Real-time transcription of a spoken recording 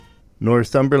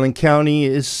Northumberland County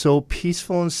is so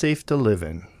peaceful and safe to live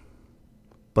in.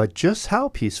 But just how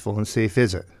peaceful and safe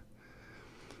is it?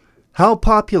 How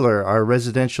popular are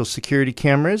residential security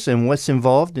cameras, and what's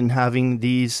involved in having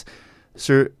these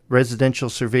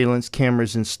residential surveillance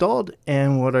cameras installed,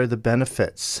 and what are the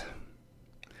benefits?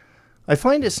 I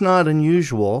find it's not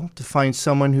unusual to find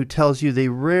someone who tells you they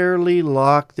rarely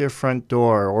lock their front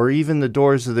door or even the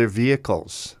doors of their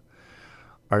vehicles.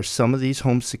 Are some of these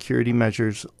home security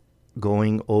measures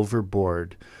going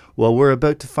overboard? Well, we're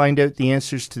about to find out the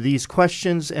answers to these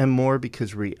questions and more,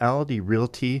 because Reality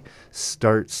Realty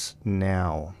starts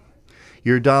now.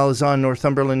 Your dial is on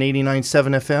Northumberland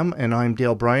 89.7 FM, and I'm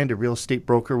Dale Bryant, a real estate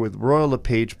broker with Royal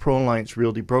LePage Pro-Alliance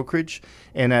Realty Brokerage.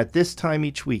 And at this time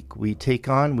each week, we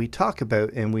talk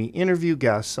about, and we interview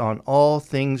guests on all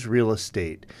things real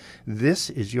estate. This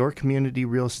is your community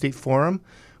real estate forum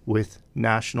with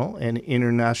national and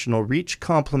international reach,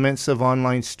 compliments of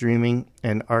online streaming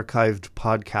and archived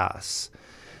podcasts.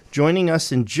 Joining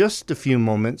us in just a few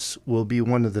moments will be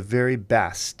one of the very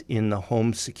best in the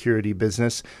home security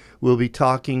business. We'll be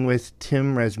talking with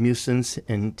Tim Rasmussens,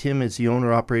 and Tim is the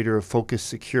owner-operator of Focus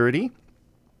Security.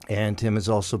 And Tim has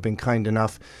also been kind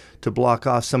enough to block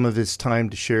off some of his time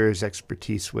to share his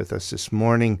expertise with us this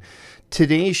morning.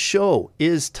 Today's show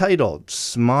is titled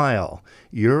Smile,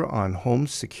 You're on Home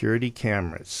Security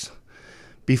Cameras.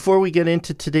 Before we get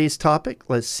into today's topic,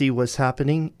 let's see what's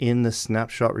happening in the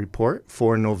Snapshot Report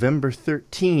for November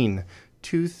 13,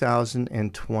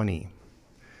 2020.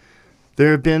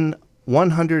 There have been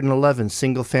 111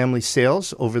 single-family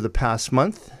sales over the past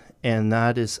month, and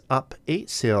that is up 8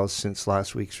 sales since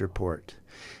last week's report.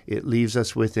 It leaves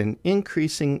us with an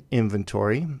increasing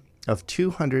inventory of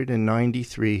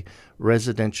 293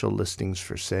 residential listings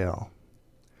for sale.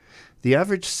 The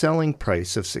average selling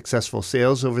price of successful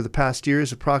sales over the past year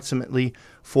is approximately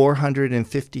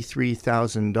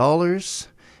 $453,000.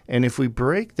 And if we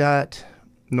break that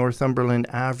Northumberland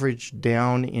average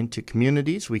down into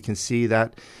communities, we can see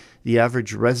that the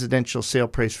average residential sale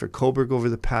price for Cobourg over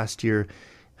the past year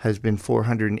has been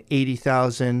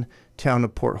 $480,000, Town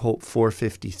of Port Hope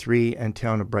 $453,000, and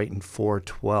Town of Brighton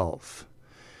 $412,000.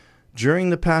 During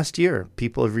the past year,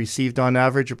 people have received on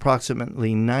average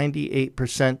approximately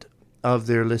 98% of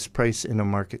their list price in a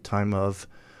market time of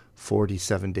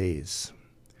 47 days.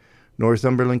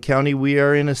 Northumberland County, we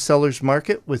are in a seller's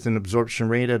market with an absorption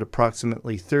rate at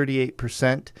approximately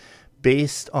 38%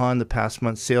 based on the past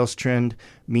month's sales trend,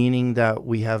 meaning that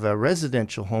we have a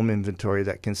residential home inventory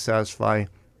that can satisfy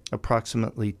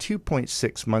approximately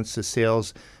 2.6 months of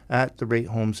sales at the rate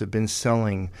homes have been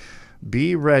selling.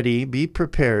 Be ready, be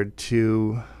prepared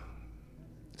to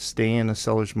stay in a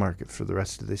seller's market for the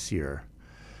rest of this year.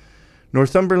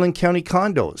 Northumberland County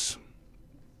condos.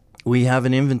 We have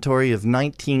an inventory of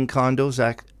 19 condos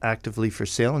actively for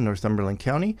sale in Northumberland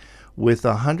County, with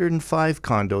 105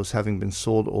 condos having been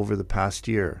sold over the past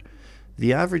year.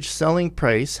 The average selling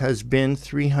price has been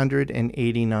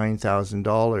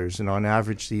 $389,000, and on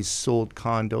average, these sold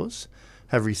condos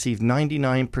have received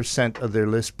 99% of their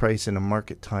list price in a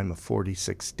market time of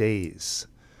 46 days.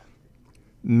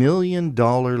 $1 million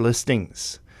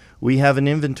listings. We have an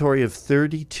inventory of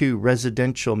 32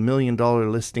 residential $1 million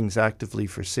listings actively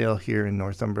for sale here in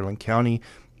Northumberland County,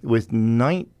 with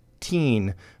 19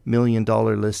 $1 million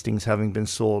listings having been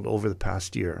sold over the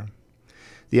past year.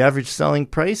 The average selling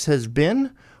price has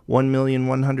been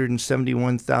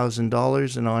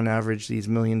 $1,171,000, and on average, these $1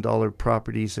 million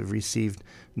properties have received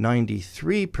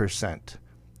 93%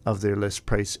 of their list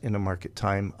price in a market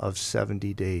time of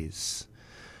 70 days.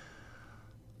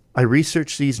 I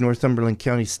research these Northumberland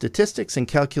County statistics and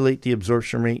calculate the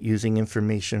absorption rate using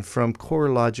information from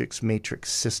CoreLogic's Matrix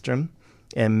system.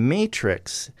 And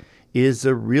Matrix is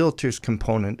the realtor's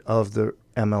component of the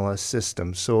MLS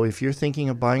system. So if you're thinking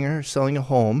of buying or selling a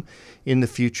home in the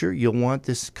future, you'll want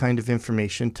this kind of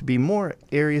information to be more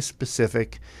area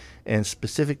specific and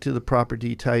specific to the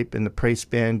property type and the price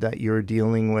band that you're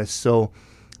dealing with. So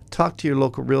talk to your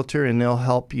local realtor and they'll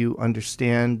help you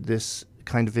understand this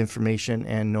kind of information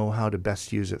and know how to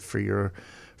best use it for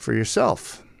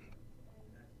yourself.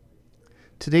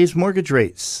 Today's mortgage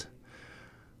rates.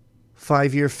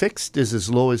 5-year fixed is as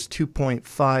low as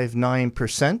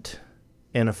 2.59%,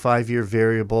 and a 5-year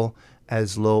variable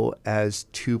as low as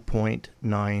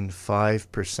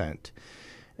 2.95%.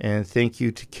 And thank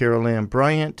you to Carol Ann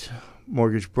Bryant,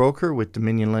 mortgage broker with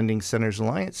Dominion Lending Centers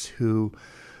Alliance, who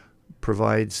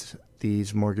provides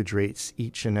these mortgage rates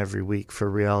each and every week for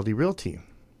Reality Realty.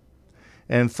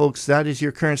 And folks, that is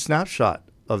your current snapshot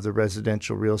of the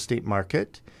residential real estate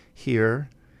market here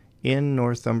in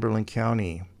Northumberland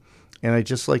County. And I'd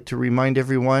just like to remind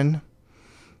everyone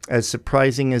As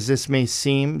surprising as this may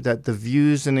seem, that the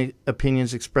views and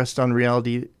opinions expressed on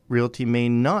Realty may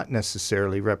not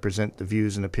necessarily represent the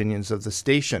views and opinions of the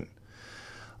station,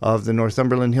 of the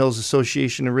Northumberland Hills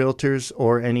Association of Realtors,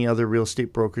 or any other real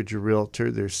estate brokerage or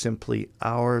realtor. They're simply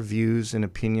our views and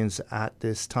opinions at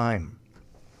this time.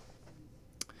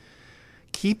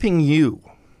 Keeping you,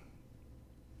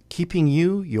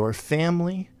 your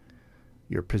family,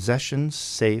 your possessions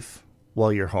safe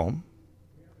while you're home,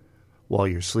 while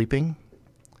you're sleeping,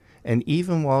 and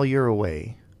even while you're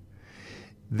away.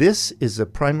 This is the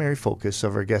primary focus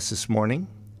of our guest this morning,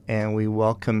 and we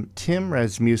welcome Tim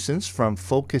Rasmussens from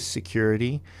Focus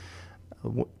Security.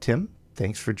 Tim,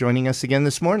 thanks for joining us again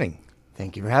this morning.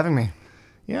 Thank you for having me.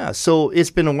 Yeah, so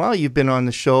it's been a while. You've been on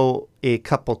the show a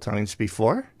couple times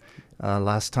before.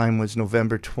 Last time was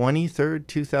November 23rd,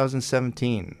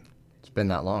 2017. It's been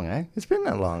that long, eh? It's been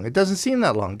that long. It doesn't seem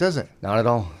that long, does it? Not at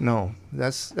all. No,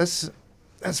 that's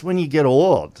when you get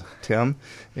old, Tim.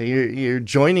 You're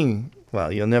joining.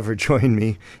 Well, you'll never join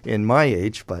me in my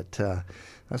age, but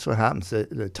that's what happens.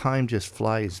 The time just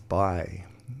flies by,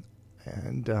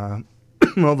 and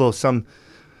although some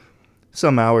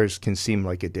hours can seem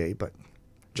like a day, but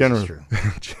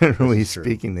generally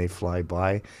speaking, they fly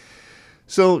by.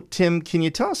 So, Tim, can you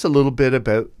tell us a little bit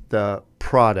about the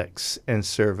products and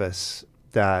service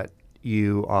that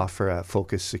you offer at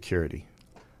Focus Security?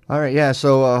 All right, yeah.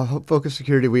 So, Focus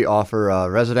Security, we offer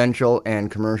residential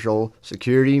and commercial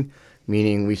security,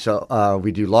 meaning we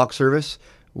do lock service,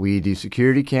 we do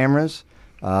security cameras.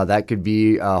 That could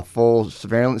be a full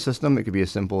surveillance system. It could be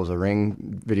as simple as a Ring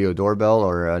video doorbell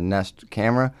or a Nest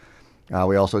camera.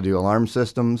 We also do alarm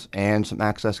systems and some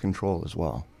access control as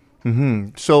well.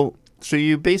 Mm-hmm. So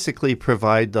you basically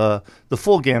provide the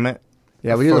full gamut.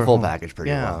 Yeah, we do the full package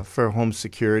pretty well. Yeah, for home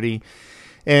security.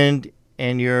 And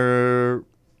you're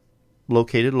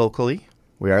located locally?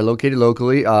 We are located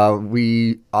locally. I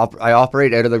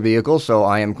operate out of the vehicle, so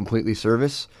I am completely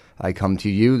service. I come to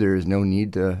you. There is no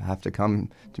need to have to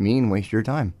come to me and waste your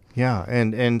time. Yeah,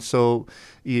 and so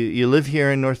you live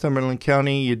here in Northumberland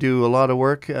County. You do a lot of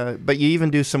work, but you even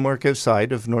do some work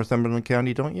outside of Northumberland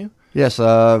County, don't you? Yes,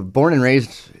 born and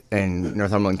raised in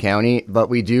Northumberland County, but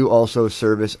we do also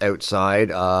service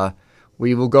outside.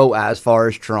 We will go as far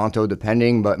as Toronto,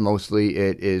 depending, but mostly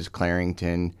it is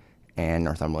Clarington and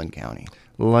Northumberland County.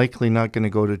 Likely not going to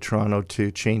go to Toronto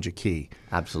to change a key.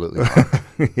 Absolutely not.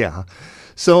 Yeah.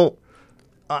 So,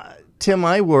 Tim,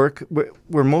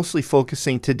 we're mostly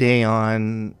focusing today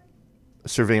on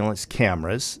surveillance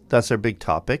cameras. That's our big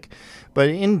topic. But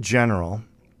in general,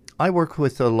 I work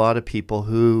with a lot of people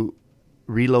who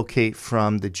relocate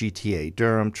from the GTA,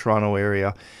 Durham, Toronto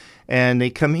area, and they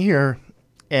come here,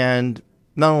 and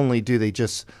not only do they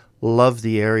just love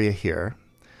the area here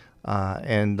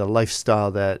and the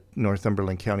lifestyle that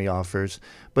Northumberland County offers,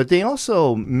 but they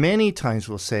also many times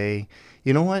will say,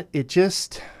 you know what, it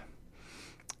just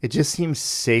seems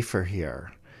safer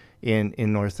here in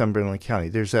Northumberland County.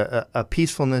 There's a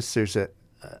peacefulness, there's a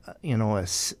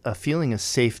feeling of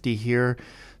safety here.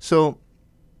 So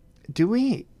do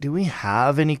we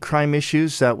have any crime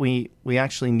issues that we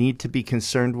actually need to be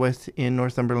concerned with in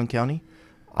Northumberland County?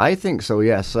 I think so,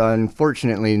 yes.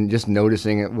 Unfortunately, just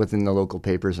noticing it within the local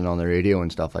papers and on the radio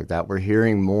and stuff like that, we're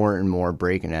hearing more and more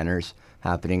break and enters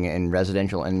happening in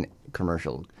residential and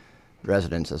commercial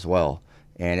residents as well.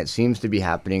 And it seems to be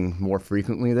happening more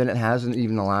frequently than it has in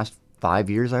even the last 5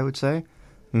 years, I would say.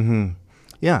 Mm-hmm.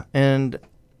 Yeah, and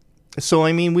so,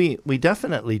 I mean, we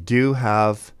definitely do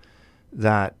have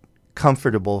that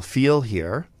comfortable feel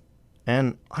here,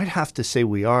 and I'd have to say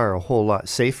we are a whole lot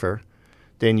safer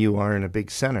than you are in a big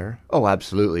center. Oh,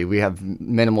 absolutely. We have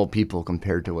minimal people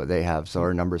compared to what they have, so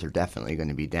our numbers are definitely going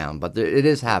to be down. But it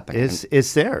is happening.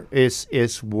 It's there.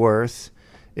 It's worth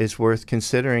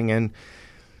considering, and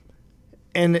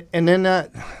then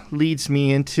that leads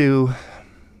me into,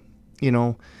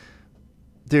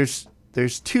 there's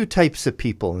two types of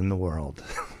people in the world.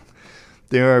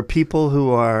 There are people who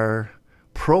are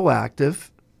proactive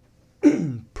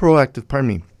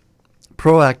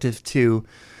to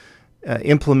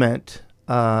implement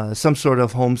some sort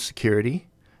of home security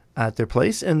at their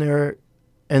place, and there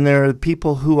are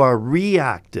people who are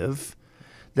reactive,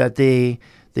 that they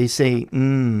say,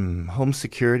 home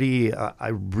security, I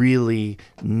really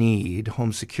need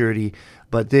home security,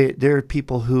 but there are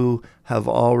people who have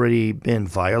already been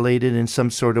violated in some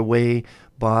sort of way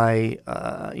by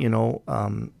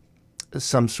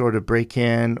some sort of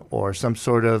break-in or some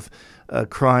sort of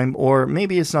crime, or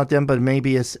maybe it's not them, but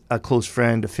maybe it's a close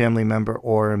friend, a family member,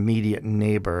 or immediate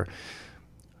neighbor.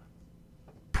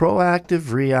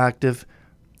 Proactive, reactive,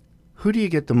 who do you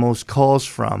get the most calls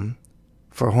from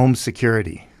for home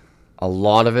security? A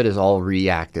lot of it is all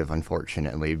reactive,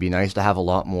 unfortunately. It'd be nice to have a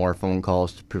lot more phone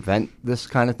calls to prevent this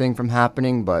kind of thing from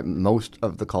happening, but most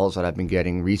of the calls that I've been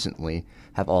getting recently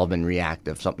have all been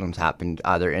reactive. Something's happened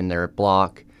either in their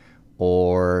block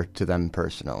or to them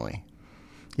personally.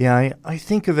 Yeah, I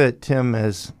think of it, Tim,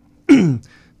 as in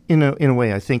a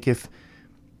way. I think if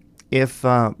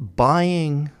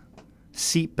buying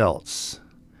seatbelts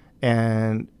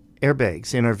and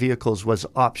airbags in our vehicles was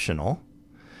optional,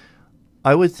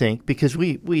 I would think, because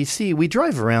we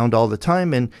drive around all the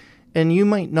time, and you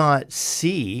might not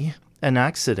see an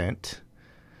accident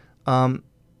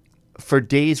for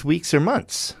days, weeks, or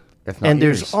months. If not And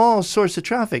years. there's all sorts of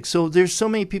traffic. So there's so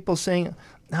many people saying,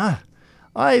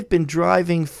 I've been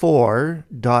driving for ...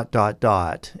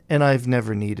 and I've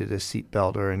never needed a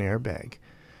seatbelt or an airbag.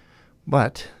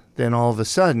 But then all of a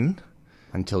sudden,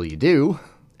 Until you do.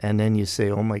 and then you say,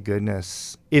 oh my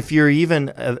goodness, if you're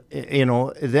even,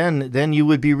 then you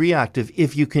would be reactive.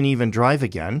 If you can even drive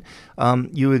again,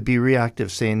 you would be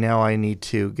reactive saying, now I need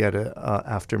to get a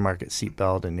aftermarket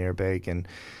seatbelt and airbag. And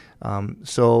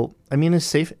so, I mean,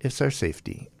 it's our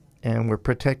safety, and we're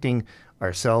protecting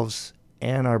ourselves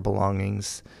and our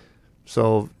belongings.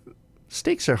 So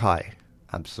stakes are high.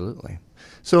 Absolutely.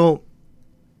 So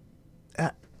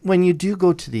when you do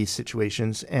go to these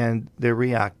situations and they're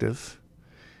reactive,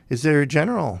 is there a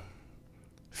general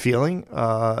feeling,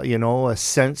 a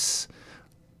sense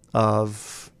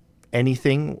of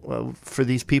anything for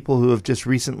these people who have just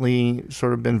recently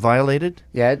sort of been violated?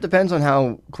 Yeah, it depends on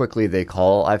how quickly they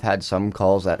call. I've had some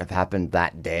calls that have happened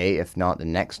that day, if not the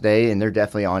next day, and they're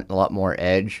definitely on a lot more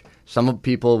edge. Some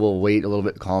people will wait a little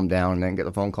bit, calm down, and then get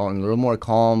the phone call and a little more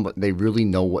calm, but they really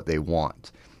know what they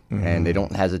want, and they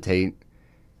don't hesitate,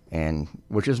 and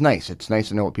which is nice. It's nice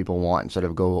to know what people want instead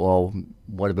of go, oh,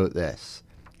 what about this?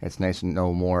 It's nice to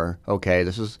know more, okay,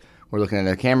 we're looking at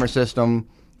a camera system,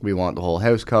 we want the whole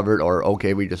house covered, or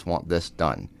okay, we just want this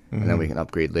done, and then we can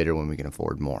upgrade later when we can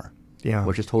afford more. Yeah.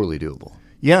 Which is totally doable.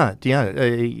 Yeah.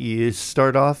 You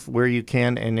start off where you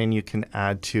can, and then you can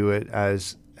add to it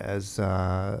as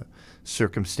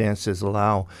circumstances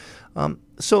allow.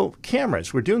 So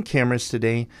cameras, we're doing cameras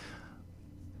today.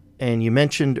 And you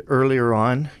mentioned earlier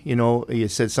on, you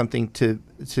said something to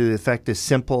the effect as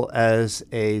simple as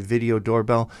a video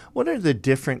doorbell. What are the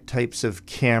different types of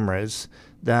cameras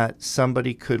that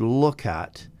somebody could look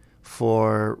at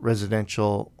for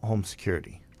residential home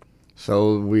security?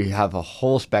 So we have a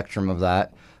whole spectrum of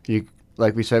that.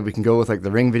 Like we said, we can go with like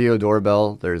the Ring video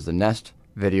doorbell. There's the Nest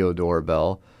video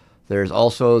doorbell. There's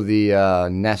also the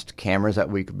Nest cameras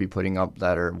that we could be putting up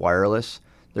that are wireless.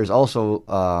 There's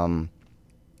also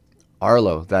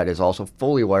Arlo that is also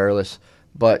fully wireless.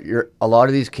 But a lot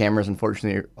of these cameras,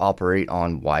 unfortunately, operate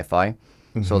on Wi-Fi.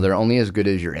 So they're only as good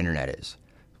as your internet is,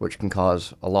 which can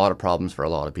cause a lot of problems for a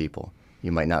lot of people.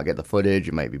 You might not get the footage.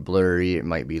 It might be blurry. It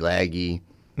might be laggy,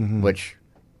 which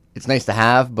it's nice to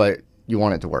have, but you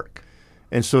want it to work.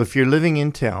 And so if you're living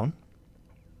in town,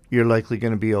 you're likely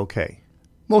going to be okay.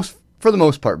 For the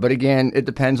most part. But again, it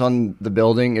depends on the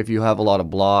building. If you have a lot of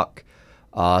block,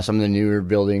 some of the newer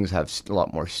buildings have a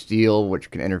lot more steel, which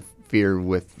can interfere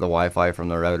with the Wi-Fi from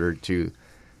the router to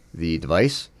the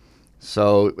device.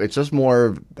 So it's just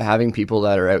more having people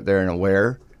that are out there and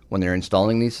aware when they're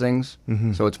installing these things.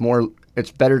 So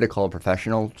it's better to call a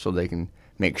professional so they can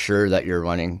make sure that you're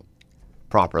running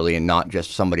properly and not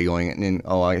just somebody going in,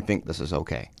 oh, I think this is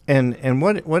okay. And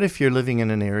what if you're living in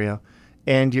an area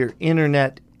and your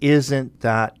internet isn't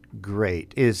that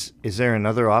great? Is there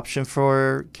another option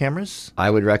for cameras?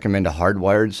 I would recommend a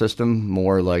hardwired system,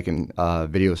 more like a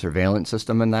video surveillance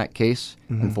system in that case.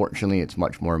 Unfortunately, it's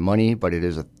much more money, but it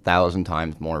is 1,000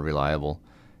 times more reliable.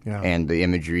 Yeah. And the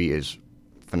imagery is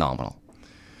phenomenal.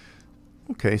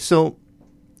 Okay, so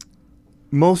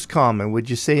most common, would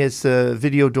you say it's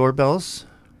video doorbells?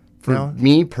 For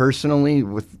me personally,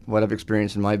 with what I've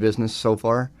experienced in my business so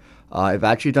far, I've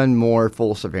actually done more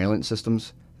full surveillance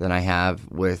systems than I have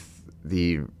with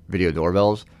the video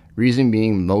doorbells. Reason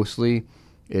being mostly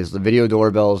is the video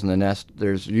doorbells and the Nest,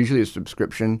 there's usually a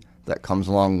subscription that comes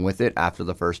along with it after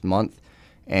the first month,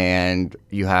 and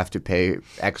you have to pay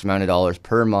X amount of dollars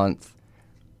per month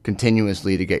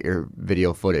continuously to get your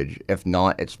video footage. If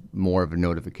not, it's more of a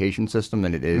notification system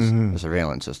than it is a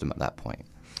surveillance system at that point.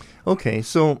 Okay,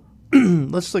 so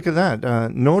let's look at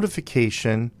that.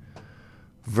 Notification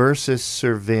versus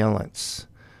surveillance.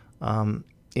 I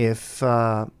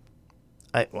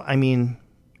mean,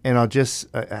 and I'll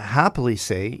just happily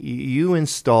say, you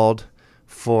installed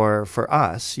for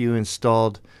us, you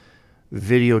installed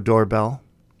video doorbell.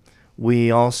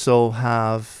 We also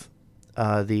have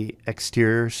the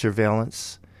exterior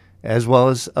surveillance, as well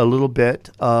as a little bit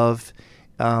of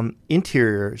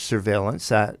interior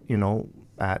surveillance at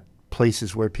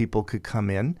places where people could come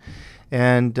in,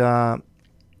 and I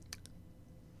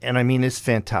mean, it's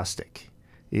fantastic.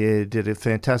 It did a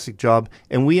fantastic job,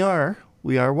 and we are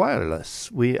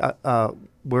wireless.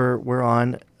 We're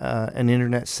on an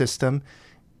internet system,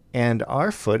 and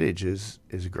our footage is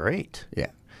great.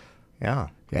 Yeah. Yeah.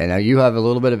 Yeah. Now you have a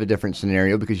little bit of a different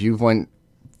scenario because you've went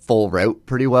full route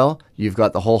pretty well. You've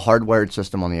got the whole hardwired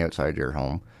system on the outside of your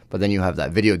home, but then you have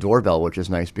that video doorbell, which is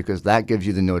nice because that gives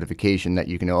you the notification that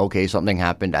you can know, okay, something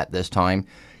happened at this time.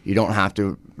 You don't have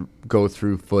to go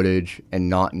through footage and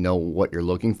not know what you're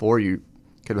looking for. You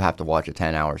could have to watch a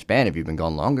 10-hour span. If you've been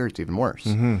gone longer, it's even worse.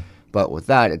 Mm-hmm. But with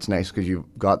that, it's nice because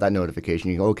you've got that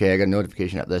notification. You go, okay, I got a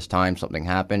notification at this time. Something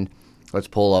happened. Let's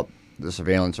pull up the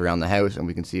surveillance around the house, and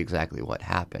we can see exactly what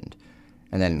happened.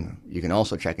 And then you can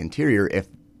also check interior. If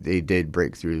they did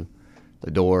break through the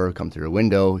door, come through a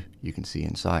window, you can see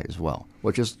inside as well,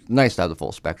 which is nice to have the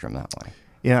full spectrum that way.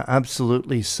 Yeah,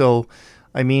 absolutely. So,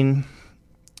 I mean,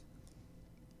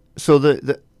 so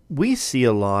we see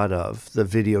a lot of the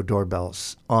video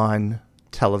doorbells on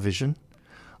television,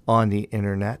 on the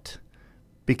internet,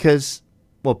 because,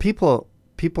 well, people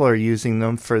are using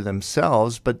them for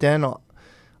themselves, but then,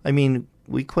 I mean,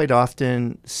 we quite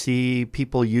often see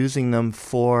people using them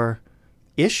for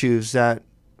issues that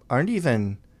aren't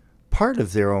even part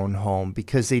of their own home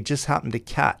because they just happen to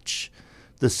catch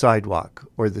the sidewalk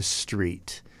or the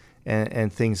street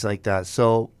and things like that.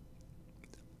 So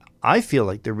I feel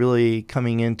like they're really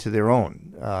coming into their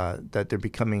own, that they're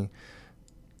becoming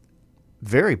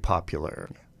very popular.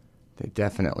 They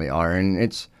definitely are. And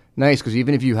it's nice because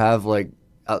even if you have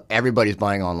everybody's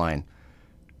buying online.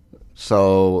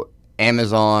 So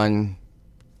Amazon,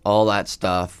 all that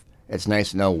stuff, it's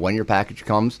nice to know when your package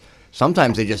comes.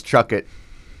 Sometimes they just truck it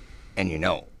and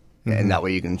mm-hmm. and that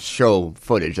way you can show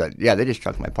footage that, yeah, they just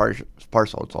trucked my parcel.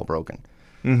 It's all broken.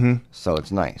 Mm-hmm. So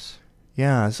it's nice.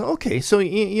 Yeah. So, okay. So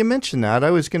you mentioned that. I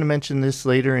was going to mention this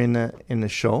later in the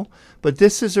show, but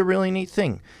this is a really neat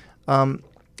thing.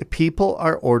 People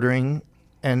are ordering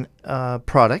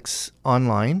products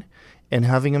online and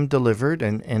having them delivered,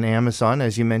 and Amazon,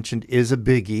 as you mentioned, is a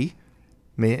biggie,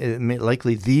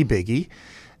 likely the biggie,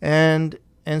 and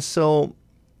so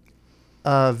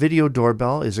video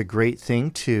doorbell is a great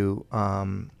thing to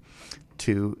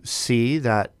see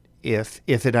that if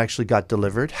it actually got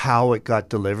delivered, how it got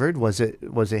delivered, was it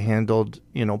handled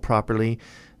properly,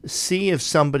 see if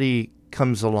somebody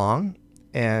comes along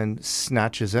and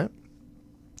snatches it.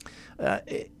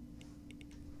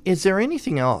 Is there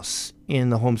anything else in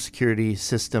the home security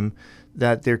system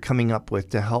that they're coming up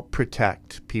with to help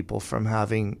protect people from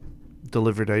having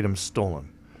delivered items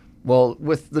stolen? Well,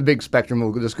 with the big spectrum,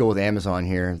 we'll just go with Amazon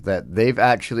here, that they've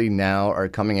actually now are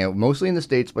coming out, mostly in the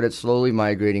States, but it's slowly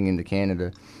migrating into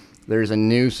Canada. There's a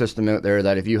new system out there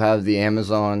that if you have the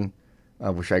Amazon,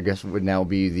 which I guess would now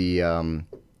be the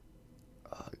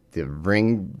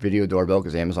Ring video doorbell,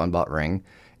 because Amazon bought Ring,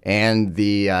 and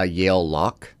the Yale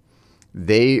lock,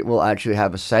 they will actually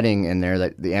have a setting in there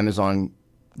that the Amazon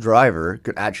driver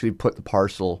could actually put the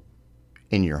parcel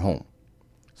in your home.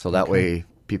 So that way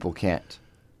people can't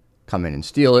come in and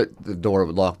steal it. The door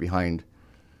would lock behind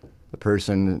the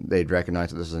person. They'd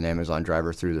recognize that this is an Amazon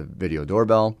driver through the video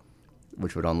doorbell,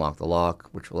 which would unlock the lock,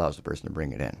 which allows the person to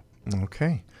bring it in.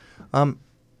 Okay.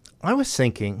 I was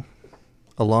thinking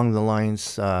along the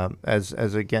lines as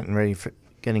I getting ready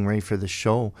for the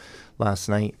show last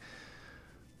night.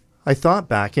 I thought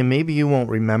back, and maybe you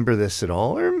won't remember this at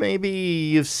all, or maybe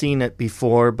you've seen it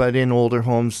before, but in older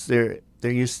homes there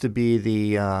used to be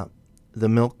the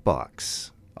milk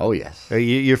box. Oh, yes.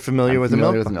 You're familiar with the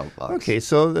milk box? With the milk box. Okay,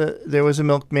 so there was a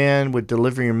milkman would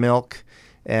deliver your milk,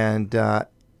 and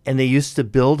they used to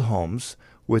build homes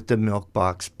with the milk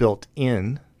box built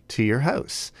in to your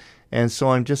house. And so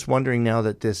I'm just wondering now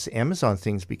that this Amazon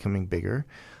thing's becoming bigger,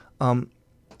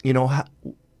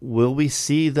 will we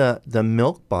see the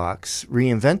milk box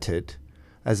reinvented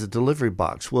as a delivery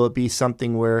box? Will it be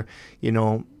something where,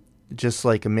 just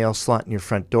like a mail slot in your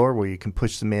front door where you can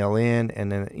push the mail in,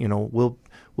 and then,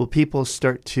 will people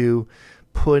start to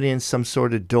put in some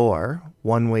sort of door,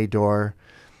 one-way door,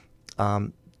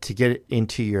 to get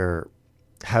into your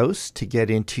house, to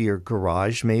get into your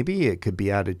garage maybe? It could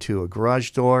be added to a garage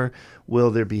door.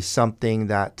 Will there be something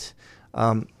that...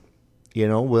 will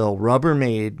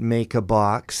Rubbermaid make a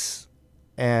box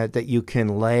that you can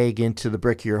lag into the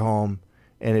brick of your home,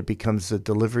 and it becomes a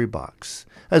delivery box,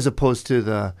 as opposed to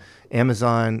the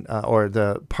Amazon or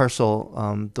the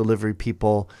parcel delivery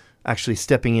people actually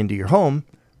stepping into your home?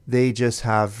 They just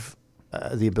have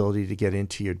the ability to get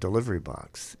into your delivery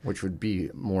box. Which would be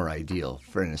more ideal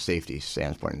from a safety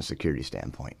standpoint and security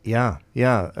standpoint. Yeah,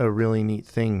 a really neat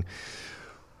thing.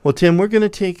 Well, Tim, we're going to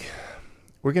take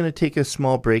a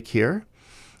small break here.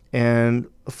 And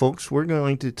folks, we're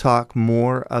going to talk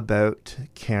more about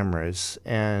cameras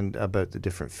and about the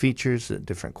different features, the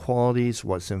different qualities,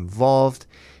 what's involved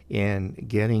in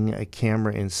getting a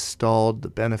camera installed, the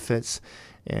benefits.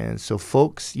 And so,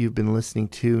 folks, you've been listening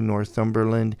to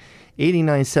Northumberland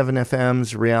 89.7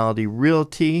 FM's Reality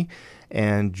Realty.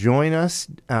 And join us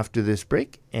after this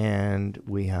break, and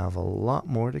we have a lot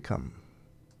more to come.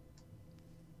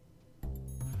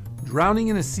 Drowning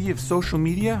in a sea of social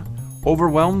media?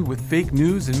 Overwhelmed with fake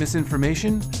news and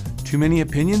misinformation? Too many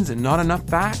opinions and not enough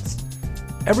facts?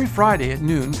 Every Friday at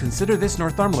noon, Consider This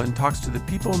Northumberland talks to the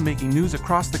people making news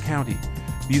across the county.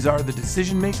 These are the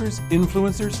decision makers,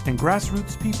 influencers, and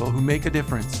grassroots people who make a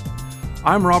difference.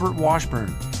 I'm Robert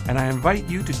Washburn, and I invite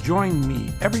you to join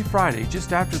me every Friday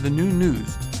just after the noon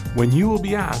news, when you will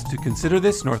be asked to consider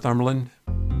this Northumberland.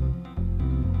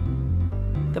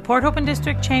 The Port Hope and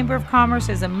District Chamber of Commerce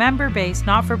is a member-based,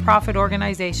 not-for-profit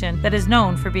organization that is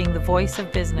known for being the voice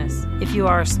of business. If you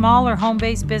are a small or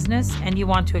home-based business and you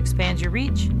want to expand your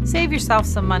reach, save yourself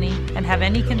some money, and have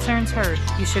any concerns heard,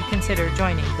 you should consider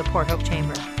joining the Port Hope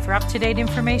Chamber. For up-to-date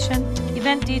information,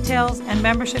 event details, and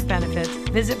membership benefits,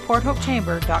 visit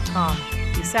porthopechamber.com.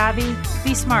 Be savvy,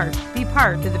 be smart, be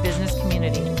part of the business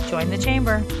community. Join the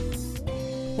Chamber.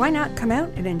 Why not come out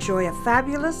and enjoy a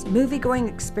fabulous movie-going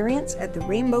experience at the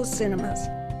Rainbow Cinemas?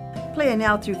 Play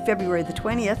now through February the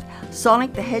 20th,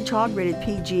 Sonic the Hedgehog rated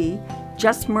PG,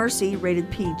 Just Mercy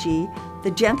rated PG,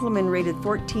 The Gentleman rated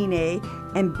 14A,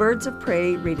 and Birds of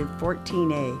Prey rated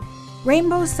 14A.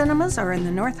 Rainbow Cinemas are in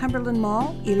the Northumberland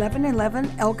Mall,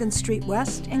 1111 Elgin Street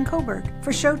West in Coburg.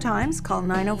 For showtimes, call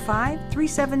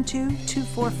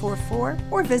 905-372-2444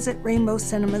 or visit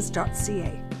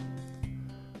rainbowcinemas.ca.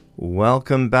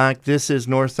 Welcome back. This is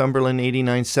Northumberland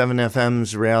 89.7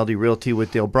 FM's Reality Realty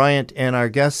with Dale Bryant, and our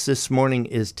guest this morning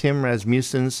is Tim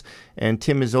Rasmussens, and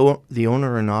Tim is the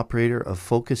owner and operator of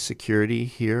Focus Security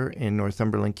here in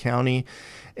Northumberland County.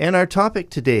 And our topic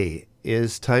today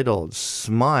is titled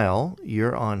Smile,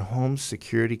 You're on Home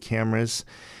Security Cameras.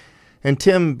 And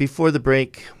Tim, before the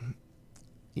break,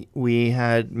 we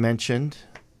had mentioned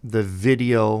the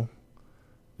video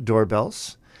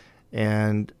doorbells,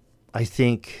 and I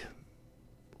think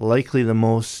likely the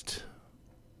most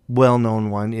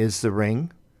well-known one is the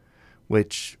Ring,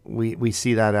 which we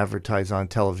see that advertised on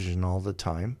television all the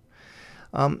time.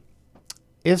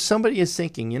 If somebody is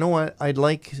thinking, you know what, I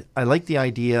like the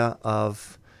idea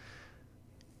of,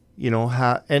 you know,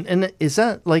 and is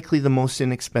that likely the most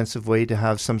inexpensive way to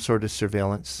have some sort of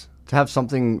surveillance? To have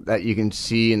something that you can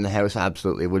see in the house,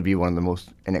 absolutely, would be one of the most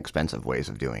inexpensive ways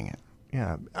of doing it.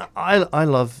 Yeah, I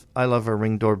love a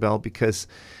Ring doorbell because,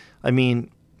 I mean,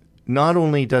 not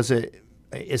only does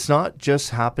it's not just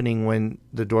happening when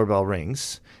the doorbell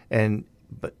rings,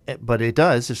 but it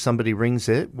does if somebody rings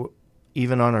it.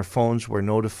 Even on our phones, we're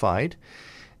notified,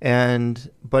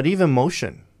 but even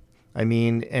motion. I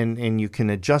mean, and you can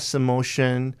adjust the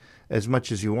motion as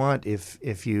much as you want.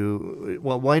 If you,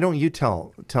 well, why don't you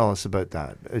tell us about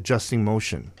that, adjusting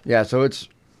motion? Yeah, so it's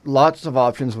lots of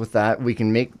options with that.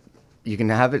 You can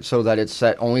have it so that it's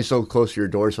set only so close to your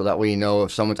door, so that way you know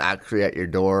if someone's actually at your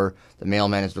door, the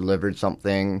mailman has delivered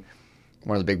something,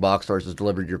 one of the big box stores has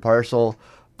delivered your parcel.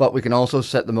 But we can also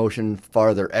set the motion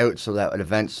farther out so that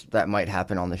events that might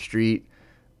happen on the street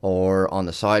or on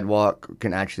the sidewalk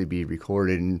can actually be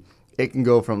recorded. And it can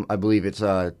go from, I believe it's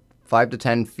 5 to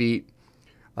 10 feet,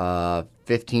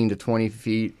 15 to 20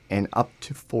 feet, and up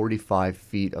to 45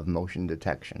 feet of motion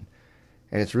detection.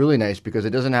 And it's really nice because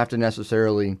it doesn't have to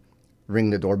necessarily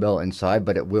ring the doorbell inside,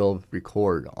 but it will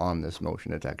record on this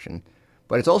motion detection.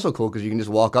 But it's also cool because you can just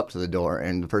walk up to the door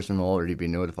and the person will already be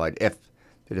notified if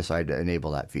they decide to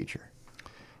enable that feature.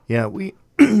 Yeah, we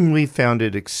found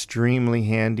it extremely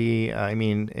handy. I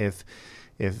mean, if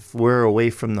we're away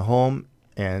from the home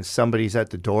and somebody's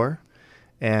at the door,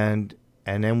 and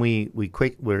then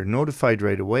we're notified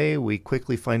right away. We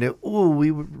quickly find out,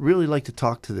 we would really like to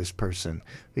talk to this person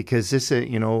because this,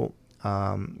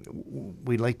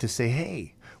 we'd like to say,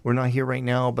 hey, we're not here right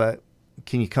now, but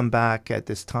can you come back at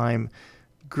this time?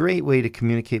 Great way to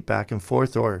communicate back and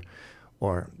forth, or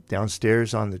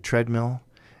downstairs on the treadmill,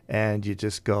 and you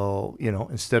just go,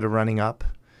 instead of running up,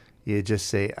 you just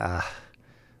say,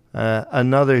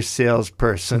 another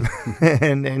salesperson,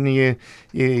 and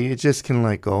you just can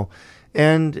let go.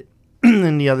 And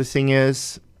the other thing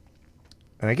is,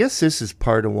 and I guess this is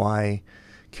part of why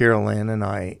Carol Ann and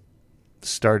I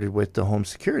started with the home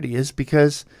security, is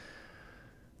because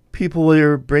people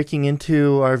were breaking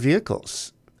into our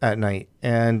vehicles at night,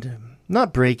 and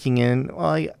not breaking in.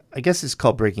 Well, I guess it's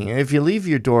called breaking in. If you leave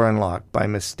your door unlocked by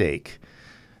mistake,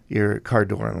 your car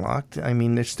door unlocked, I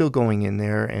mean, they're still going in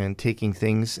there and taking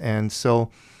things. And so,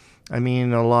 I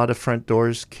mean, a lot of front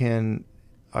doors can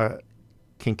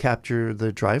capture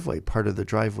the driveway, part of the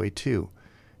driveway too.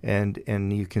 And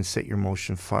you can set your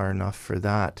motion far enough for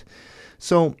that.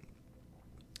 So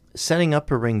setting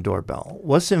up a Ring doorbell,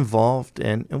 what's involved,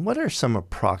 and what are some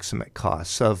approximate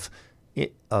costs of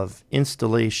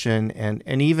installation,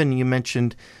 and even you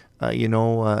mentioned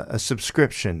a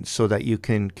subscription so that you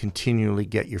can continually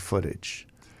get your footage?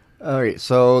 All right,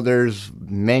 so there's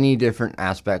many different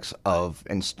aspects of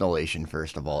installation.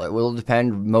 First of all, it will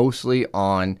depend mostly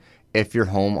on if your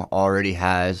home already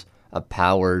has a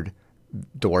powered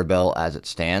doorbell as it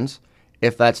stands.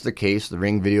 If that's the case, the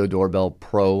Ring Video Doorbell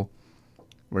Pro,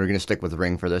 we're going to stick with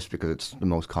Ring for this because it's the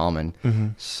most common. Mm-hmm.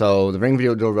 So the Ring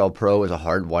Video Doorbell Pro is a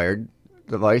hardwired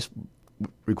device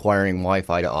requiring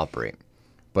Wi-Fi to operate.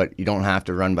 But you don't have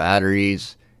to run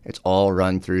batteries. It's all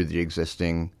run through the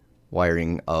existing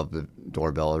wiring of the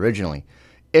doorbell originally.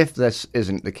 If this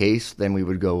isn't the case, then we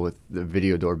would go with the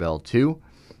Video Doorbell 2,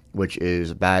 which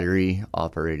is a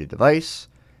battery-operated device.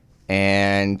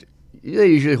 And they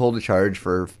usually hold a charge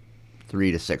for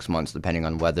 3 to 6 months, depending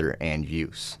on weather and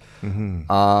use.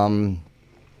 Mm-hmm.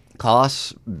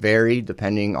 Costs vary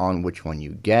depending on which one you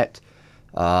get.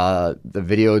 The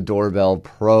Video Doorbell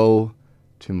Pro,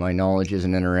 to my knowledge, is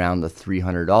in and around the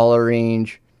 $300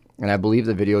 range. And I believe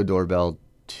the Video Doorbell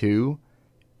 2,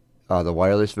 the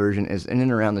wireless version, is in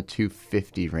and around the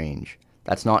 $250 range.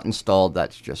 That's not installed,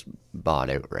 that's just bought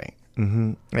outright.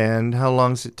 Mm-hmm. And how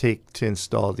long does it take to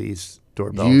install these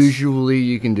doorbells? Usually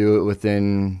you can do it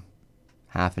within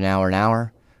half an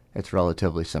hour. It's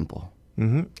relatively simple.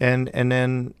 Mm-hmm. And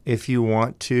then if you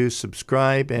want to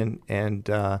subscribe and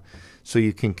so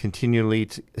you can continually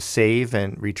save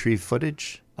and retrieve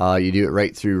footage? You do it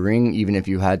right through Ring. Even if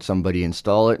you had somebody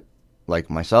install it, like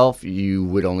myself, you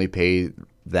would only pay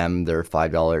them their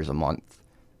 $5 a month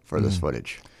for this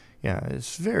footage. Yeah,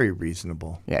 it's very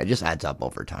reasonable. Yeah, it just adds up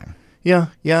over time. Yeah,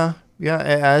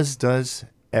 as does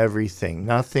everything.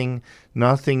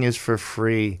 Nothing is for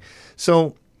free.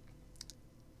 So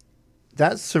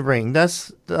that's the Ring.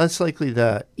 That's likely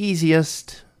the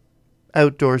easiest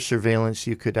outdoor surveillance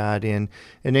you could add in.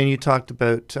 And then you talked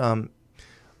about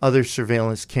other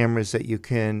surveillance cameras that you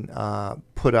can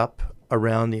put up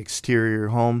around the exterior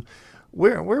home.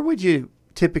 Where would you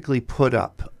typically put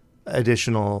up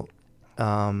additional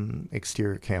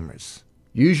exterior cameras?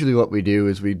 Usually what we do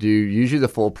is we do usually the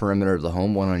full perimeter of the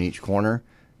home, one on each corner,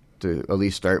 to at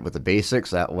least start with the basics.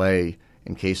 That way,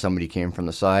 in case somebody came from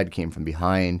the side, came from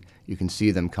behind, you can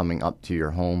see them coming up to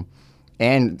your home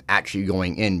and actually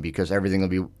going in, because everything will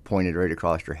be pointed right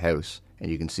across your house and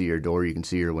you can see your door, you can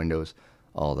see your windows,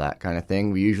 all that kind of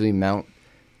thing. We usually mount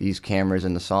these cameras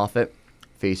in the soffit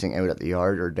facing out at the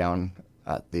yard or down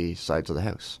at the sides of the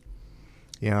house.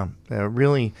 Yeah,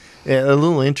 really a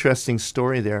little interesting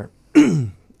story there.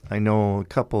 I know a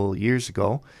couple years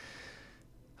ago,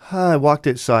 I walked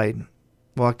out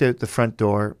the front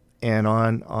door, and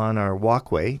on our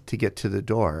walkway to get to the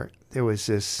door, there was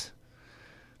this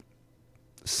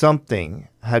something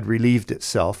had relieved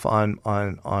itself on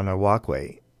our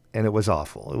walkway, and it was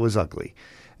awful. It was ugly.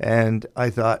 And I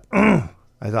thought,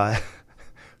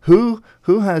 who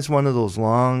has one of those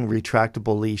long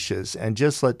retractable leashes and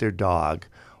just let their dog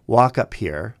walk up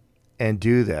here and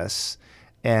do this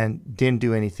and didn't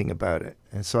do anything about it?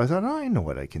 And so I thought, I know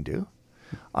what I can do.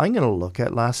 I'm going to look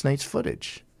at last night's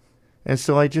footage. And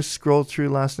so I just scrolled through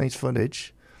last night's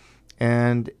footage,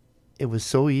 and it was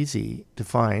so easy to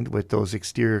find with those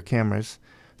exterior cameras.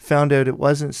 Found out it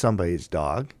wasn't somebody's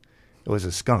dog. It was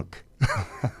a skunk.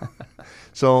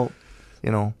 So,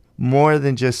 more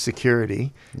than just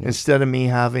security. Yeah. Instead of me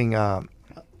having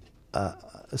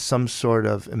some sort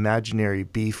of imaginary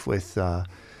beef with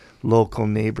local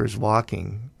neighbors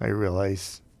walking, I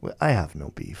realized I have no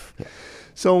beef. Yeah.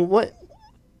 So what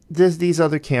does these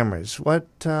other cameras,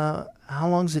 how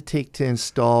long does it take to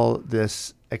install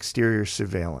this exterior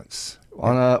surveillance?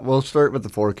 We'll start with the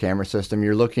 4-camera system.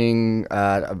 You're looking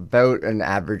at about an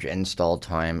average install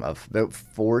time of about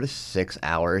 4 to 6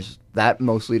 hours. That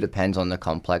mostly depends on the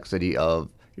complexity of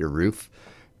your roof,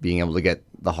 being able to get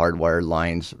the hardwired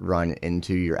lines run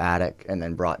into your attic and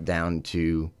then brought down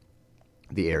to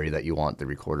the area that you want the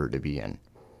recorder to be in.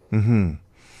 Mm-hmm.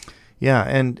 Yeah,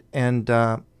 and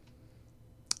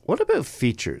what about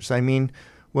features? I mean,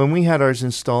 when we had ours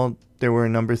installed, there were a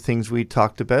number of things we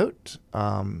talked about.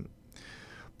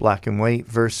 black and white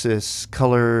versus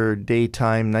color,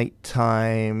 daytime,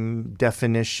 nighttime,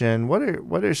 definition. What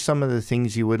are some of the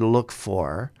things you would look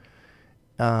for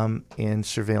in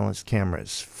surveillance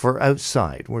cameras for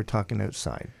outside? We're talking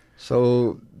outside.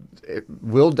 So it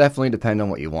will definitely depend on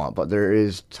what you want, but there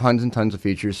is tons and tons of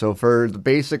features. So for the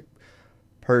basic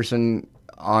person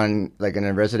on like in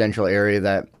a residential area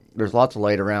that there's lots of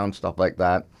light around, stuff like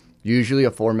that, usually a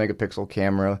 4 megapixel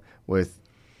camera with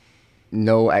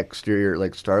no exterior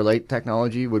like starlight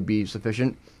technology would be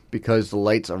sufficient, because the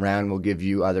lights around will give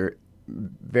you either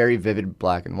very vivid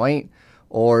black and white,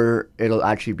 or it'll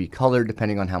actually be colored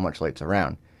depending on how much light's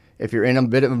around. If you're in a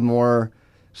bit of a more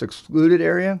secluded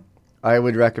area, I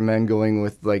would recommend going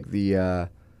with like the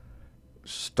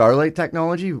starlight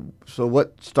technology. So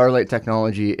what starlight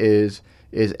technology is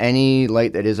any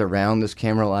light that is around this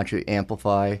camera will actually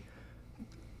amplify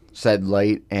said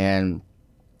light and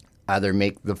either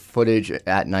make the footage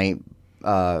at night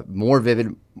more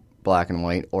vivid black and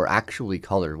white, or actually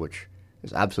color, which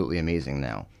is absolutely amazing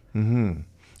now. Mm-hmm.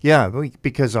 Yeah,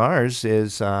 because ours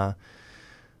is, I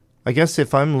guess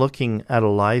if I'm looking at a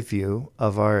live view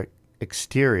of our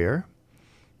exterior,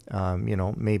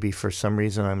 maybe for some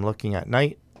reason I'm looking at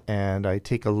night and I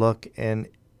take a look and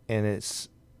it's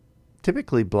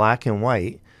typically black and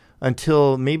white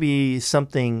until maybe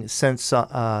something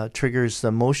triggers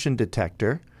the motion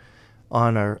detector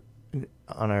on our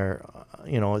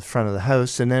front of the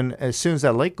house, and then as soon as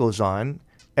that light goes on,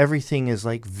 everything is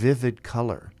like vivid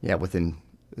color. Yeah, within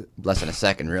less than a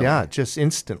second, really. Yeah, just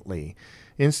instantly,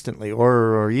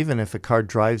 or even if a car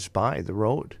drives by the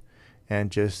road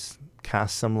and just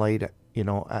casts some light,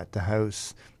 at the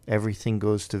house, everything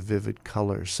goes to vivid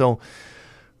color. So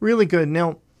really good.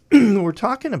 Now we're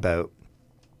talking about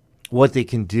what they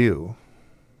can do.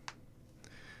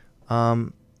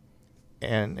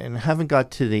 And haven't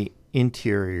got to the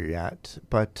interior yet,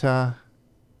 but,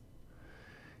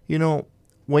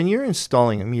 when you're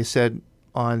installing them, you said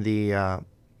on the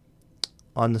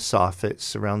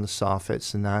soffits, around the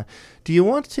soffits and that, do you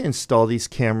want to install these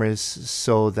cameras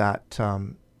so that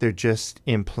they're just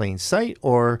in plain sight,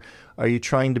 or are you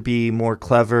trying to be more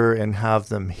clever and have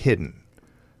them hidden?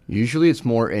 Usually it's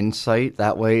more in sight.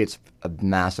 That way it's a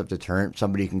massive deterrent.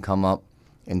 Somebody can come up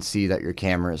and see that your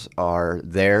cameras are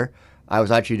there. I was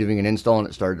actually doing an install and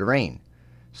it started to rain.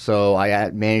 So I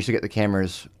had managed to get the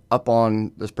cameras up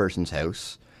on this person's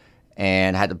house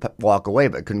and had to walk away,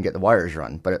 but couldn't get the wires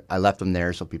run. But I left them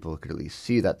there so people could at least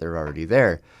see that they're already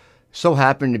there. So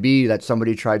happened to be that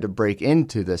somebody tried to break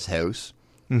into this house.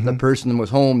 Mm-hmm. The person was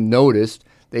home, noticed,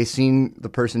 they seen the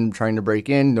person trying to break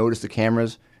in, noticed the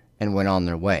cameras, and went on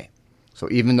their way. So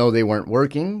even though they weren't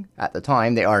working at the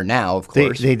time, they are now, of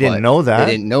course. They didn't know that.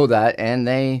 They didn't know that, and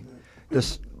they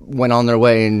just went on their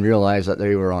way and realized that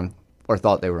they were on, or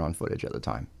thought they were on footage at the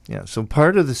time. Yeah, so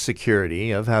part of the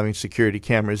security of having security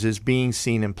cameras is being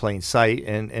seen in plain sight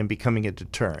and becoming a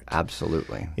deterrent.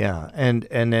 Absolutely. Yeah, and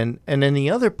then the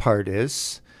other part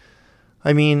is,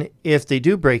 I mean, if they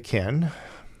do break in,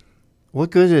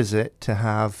 what good is it to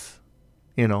have,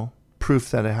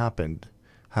 proof that it happened?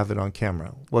 Have it on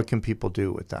camera. What can people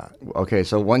do with that? Okay,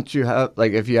 so once you have,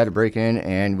 like, if you had to break in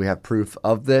and we have proof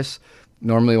of this,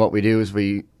 normally what we do is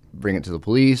we bring it to the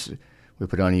police, we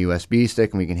put it on a USB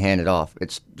stick, and we can hand it off.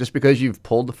 It's just because you've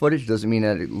pulled the footage doesn't mean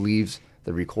that it leaves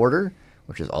the recorder,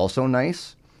 which is also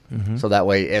nice. Mm-hmm. So that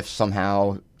way, if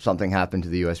somehow something happened to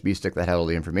the USB stick that had all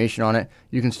the information on it,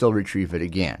 you can still retrieve it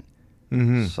again.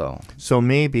 Mm-hmm. So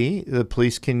maybe the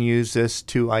police can use this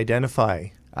to identify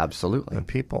absolutely the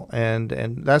people, and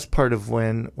that's part of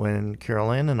when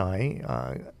Carol Ann and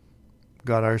I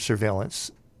got our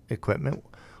surveillance equipment.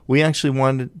 We actually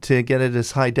wanted to get it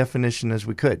as high definition as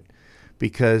we could,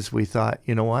 because we thought,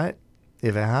 you know what,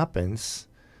 if it happens,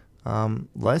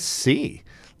 let's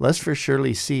for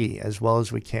surely see as well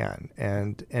as we can,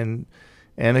 and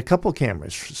a couple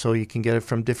cameras so you can get it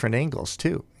from different angles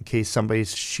too, in case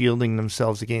somebody's shielding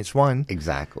themselves against one.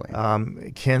 Exactly.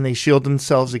 Can they shield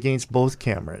themselves against both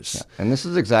cameras? Yeah. And this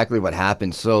is exactly what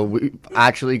happened. So we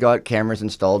actually got cameras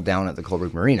installed down at the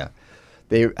Cobourg Marina.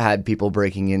 They had people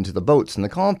breaking into the boats in the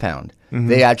compound. Mm-hmm.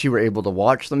 They actually were able to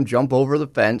watch them jump over the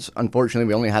fence. Unfortunately,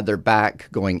 we only had their back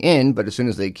going in, but as soon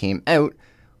as they came out,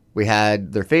 we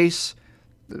had their face.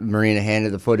 The Marina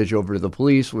handed the footage over to the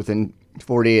police. Within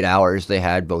 48 hours, they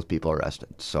had both people arrested.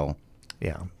 So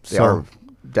yeah, they are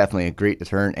definitely a great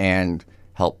deterrent and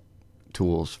help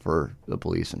tools for the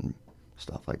police and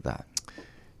stuff like that.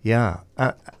 Yeah,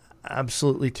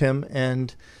 absolutely, Tim.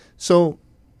 And so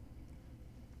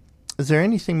is there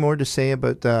anything more to say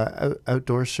about the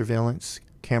outdoor surveillance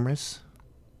cameras?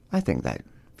 I think that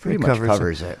pretty much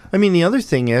covers it. I mean, the other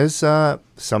thing is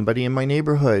somebody in my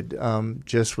neighborhood,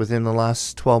 just within the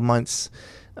last 12 months,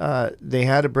 they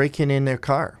had a break-in in their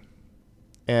car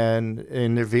and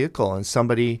in their vehicle, and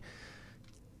somebody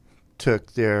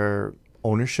took their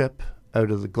ownership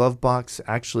out of the glove box,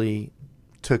 actually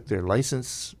took their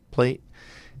license plate.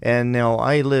 And now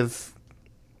I live,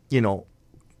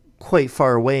 quite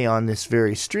far away on this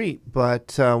very street.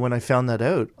 But when I found that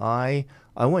out, I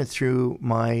went through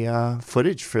my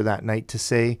footage for that night to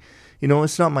say,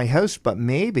 it's not my house, but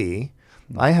maybe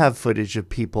I have footage of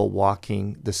people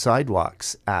walking the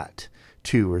sidewalks at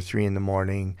 2 or 3 in the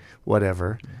morning,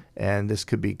 whatever, and this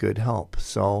could be good help.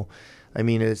 So, I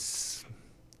mean, it's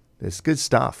good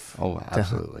stuff. Oh,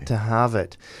 absolutely. To have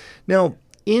it. Now,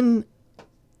 in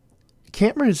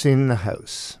cameras in the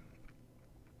house,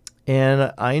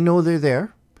 and I know they're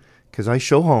there because I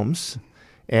show homes,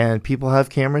 and people have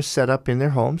cameras set up in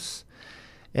their homes,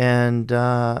 and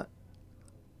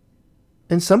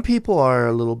some people are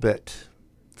a little bit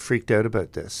freaked out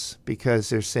about this because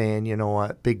they're saying,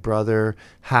 Big Brother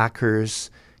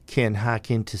hackers can hack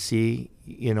in to see,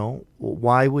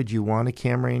 why would you want a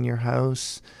camera in your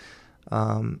house?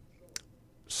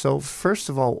 So first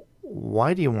of all,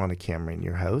 why do you want a camera in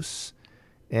your house?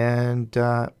 And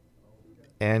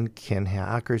can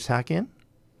hackers hack in?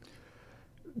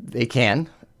 They can.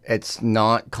 It's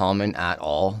not common at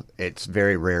all. It's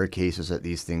very rare cases that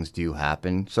these things do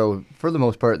happen. So for the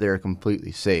most part, they're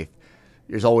completely safe.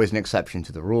 There's always an exception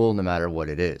to the rule, no matter what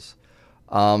it is.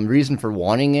 Reason for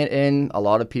wanting it in, a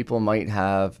lot of people might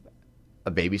have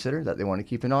a babysitter that they want to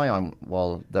keep an eye on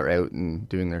while they're out and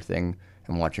doing their thing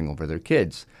and watching over their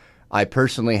kids. I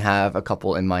personally have a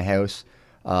couple in my house.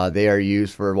 They are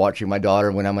used for watching my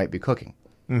daughter when I might be cooking.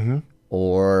 Mm-hmm.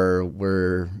 Or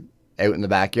we're out in the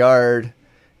backyard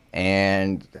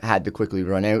and had to quickly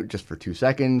run out just for 2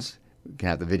 seconds. We can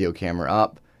have the video camera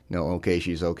up.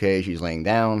 She's okay, she's laying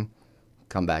down.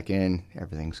 Come back in,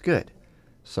 everything's good.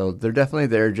 So they're definitely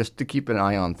there just to keep an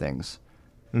eye on things.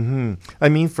 Mm-hmm. I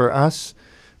mean, for us,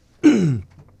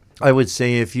 I would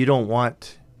say if you're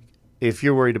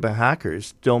worried about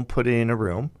hackers, don't put it in a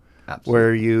room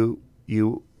Absolutely.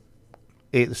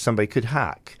 where somebody could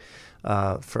hack.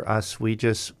 For us, we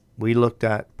looked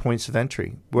at points of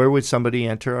entry. Where would somebody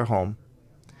enter our home?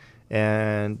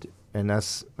 And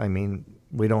that's, I mean,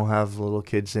 we don't have little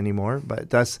kids anymore, but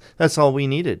that's all we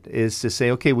needed, is to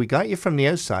say, okay, we got you from the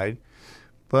outside,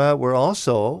 but we're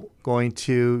also going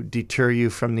to deter you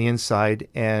from the inside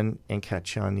and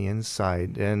catch you on the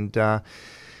inside. And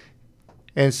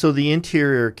so the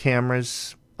interior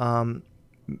cameras,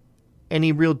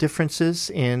 any real differences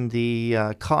in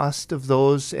the cost of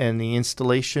those and the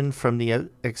installation from the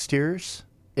exteriors?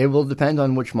 It will depend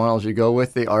on which models you go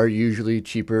with. They are usually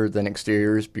cheaper than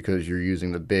exteriors because you're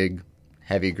using the big,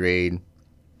 heavy grade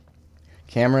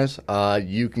cameras.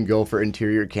 You can go for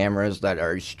interior cameras that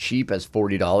are as cheap as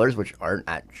 $40, which aren't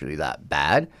actually that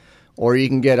bad. Or you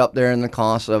can get up there in the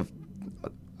cost of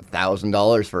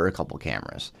 $1,000 for a couple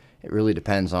cameras. It really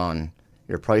depends on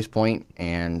your price point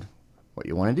and what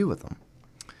you want to do with them.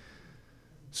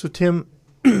 So, Tim,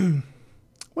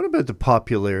 what about the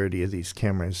popularity of these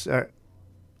cameras?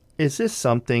 Is this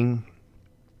something,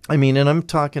 I mean, and I'm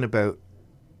talking about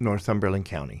Northumberland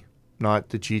County, not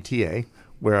the GTA,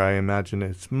 where I imagine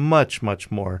it's much, much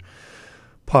more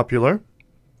popular,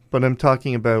 but I'm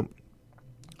talking about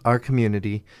our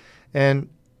community. And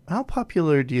how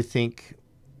popular do you think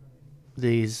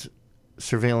these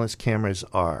surveillance cameras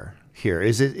are here?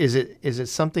 Is it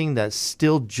something that's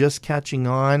still just catching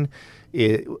on?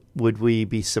 Would we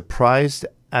be surprised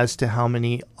as to how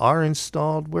many are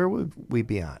installed? Where would we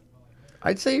be at?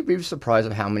 I'd say you'd be surprised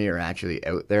at how many are actually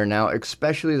out there now,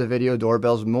 especially the video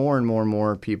doorbells. More and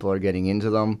more people are getting into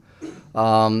them.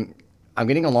 I'm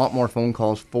getting a lot more phone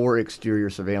calls for exterior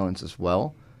surveillance as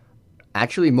well.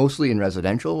 Actually, mostly in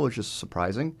residential, which is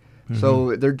surprising. Mm-hmm.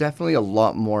 So there are definitely a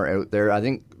lot more out there. I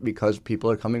think because people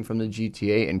are coming from the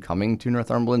GTA and coming to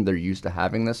Northumberland, they're used to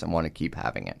having this and want to keep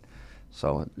having it.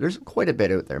 So there's quite a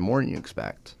bit out there, more than you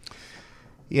expect.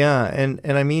 Yeah, and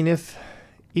I mean, if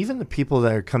even the people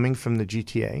that are coming from the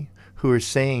GTA who are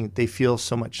saying they feel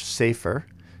so much safer,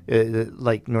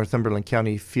 like Northumberland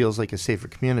County feels like a safer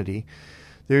community,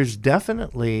 there's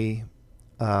definitely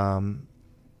a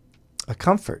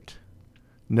comfort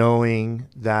knowing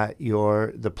that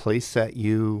the place that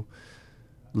you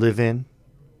live in,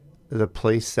 the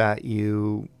place that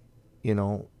you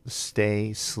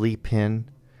stay, sleep in,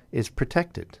 is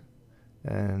protected,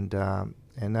 and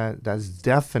that's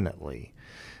definitely.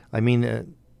 I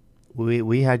mean,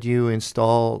 we had you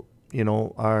install,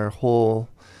 our whole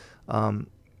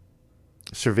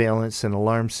surveillance and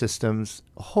alarm systems,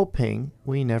 hoping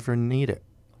we never need it,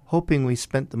 hoping we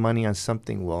spent the money on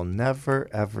something we'll never,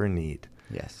 ever need.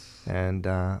 Yes. And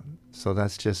so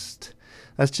that's just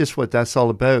what that's all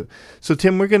about. So,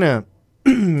 Tim, we're gonna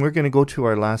go to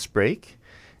our last break,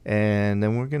 and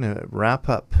then we're gonna wrap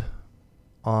up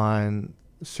on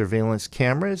surveillance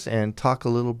cameras and talk a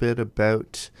little bit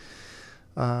about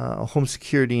home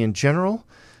security in general.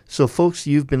 So, folks,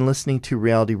 you've been listening to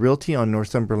Reality Realty on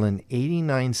Northumberland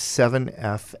 89.7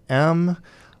 FM,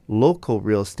 local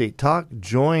real estate talk.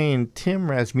 Join Tim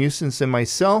Rasmussen and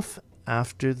myself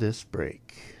after this break.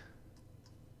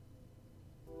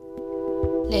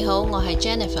 你好，我係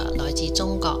Jennifer， 來自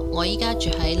中國。我依家住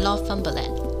喺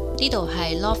Northumberland， 呢度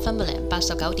係 Northumberland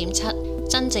 89.7，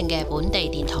 真正嘅本地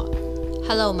電台。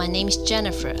Hello, my name is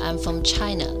Jennifer. I'm from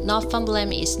China.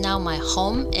 Northumberland is now my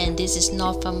home, and this is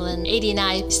Northumberland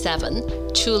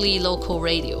 89.7, truly local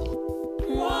radio.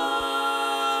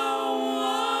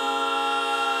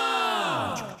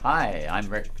 Hi, I'm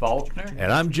Rick Faulkner.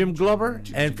 And I'm Jim Glover.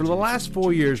 And for the last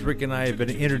 4 years, Rick and I have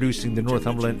been introducing the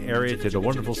Northumberland area to the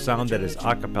wonderful sound that is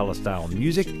a cappella style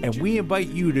music. And we invite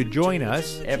you to join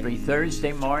us Every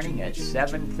Thursday morning at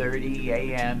 7:30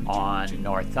 a.m. on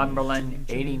Northumberland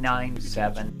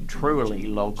 89.7, truly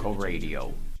local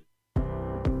radio.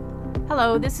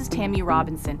 Hello, this is Tammy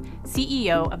Robinson,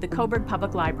 CEO of the Coburg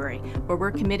Public Library, where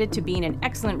we're committed to being an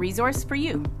excellent resource for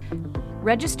you.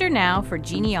 Register now for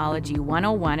Genealogy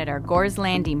 101 at our Gores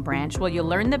Landing branch, where you'll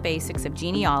learn the basics of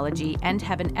genealogy and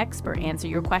have an expert answer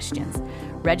your questions.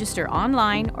 Register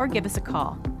online or give us a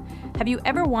call. Have you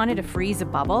ever wanted to freeze a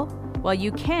bubble? Well,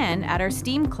 you can at our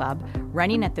STEAM Club,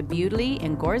 running at the Bewdley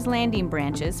and Gores Landing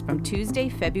branches from Tuesday,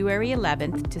 February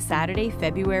 11th to Saturday,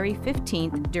 February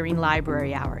 15th during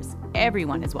library hours.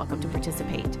 Everyone is welcome to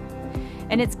participate.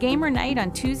 And it's Gamer Night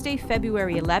on Tuesday,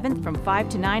 February 11th from 5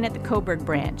 to 9 at the Coburg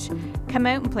branch. Come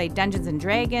out and play Dungeons &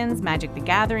 Dragons, Magic the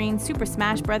Gathering, Super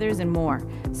Smash Bros. And more.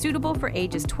 Suitable for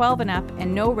ages 12 and up,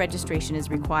 and no registration is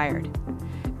required.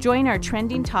 Join our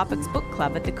Trending Topics Book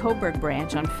Club at the Coburg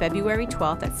branch on February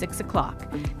 12th at 6 o'clock.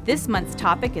 This month's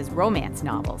topic is romance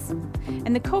novels.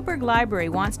 And the Coburg Library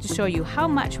wants to show you how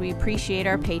much we appreciate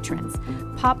our patrons.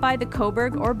 Pop by the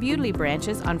Coburg or Bewdley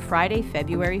branches on Friday,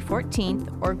 February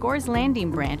 14th, or Gores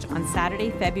Landing branch on Saturday,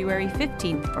 February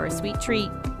 15th for a sweet treat.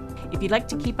 If you'd like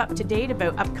to keep up to date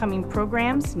about upcoming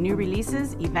programs, new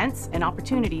releases, events, and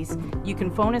opportunities, you can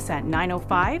phone us at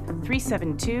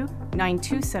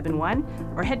 905-372-9271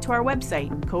 or head to our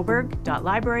website,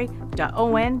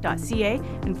 coburg.library.on.ca,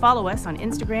 and follow us on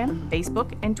Instagram,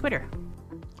 Facebook, and Twitter.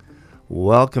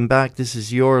 Welcome back. This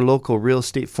is your local real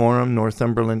estate forum,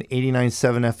 Northumberland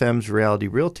 89.7 FM's Reality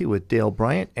Realty with Dale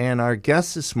Bryant. And our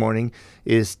guest this morning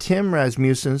is Tim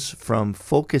Rasmussen from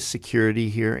Focus Security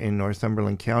here in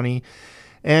Northumberland County.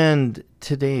 And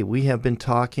today we have been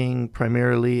talking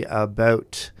primarily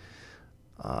about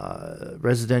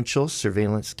residential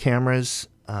surveillance cameras.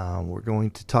 We're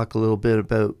going to talk a little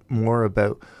bit more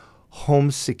about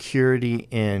home security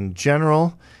in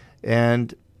general.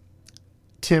 And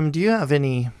Tim,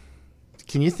 can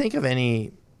you think of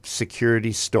any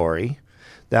security story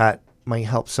that might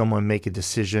help someone make a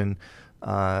decision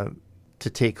to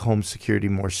take home security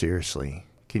more seriously?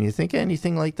 Can you think of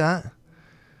anything like that?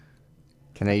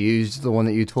 Can I use the one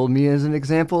that you told me as an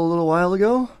example a little while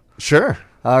ago? Sure.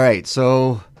 All right.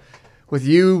 So with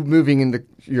you moving into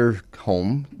your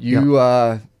home, you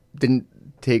didn't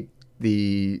take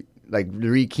the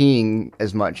rekeying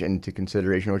as much into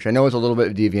consideration, which I know is a little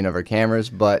bit deviant of our cameras,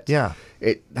 but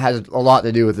it has a lot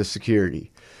to do with the security.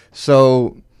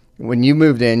 So when you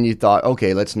moved in, you thought,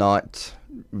 okay, let's not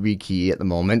rekey at the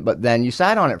moment, but then you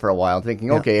sat on it for a while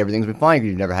thinking, okay, everything's been fine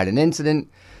because you've never had an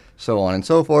incident, so on and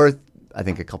so forth. I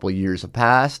think a couple of years have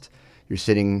passed. You're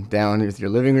sitting down with your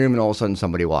living room, and all of a sudden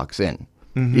somebody walks in,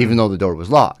 even though the door was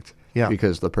locked,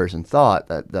 because the person thought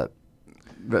that the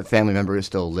family member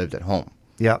still lived at home.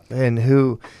 Yeah,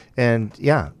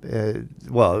 it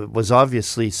was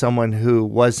obviously someone who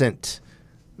wasn't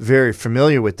very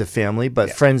familiar with the family,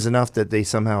 but friends enough that they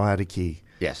somehow had a key.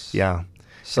 Yes. Yeah.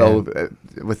 So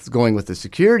with the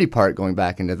security part, going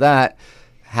back into that,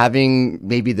 having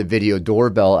maybe the video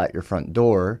doorbell at your front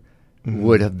door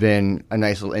would have been a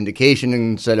nice little indication.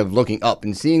 Instead of looking up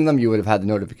and seeing them, you would have had the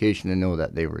notification to know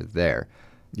that they were there.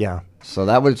 Yeah. So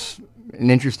that was an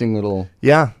interesting little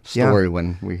story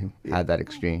when we had that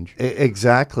exchange.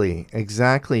 Exactly.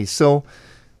 So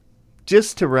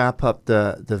just to wrap up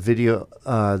the video,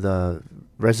 the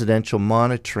residential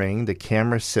monitoring, the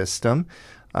camera system,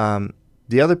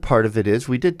 the other part of it is,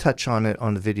 we did touch on it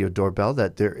on the video doorbell,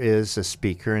 that there is a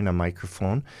speaker and a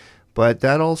microphone, but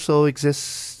that also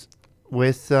exists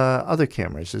with other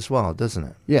cameras as well, doesn't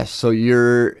it? Yes, so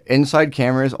your inside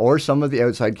cameras or some of the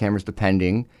outside cameras,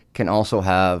 depending, can also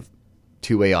have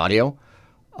two-way audio.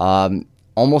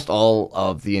 Almost all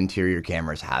of the interior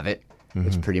cameras have it. Mm-hmm.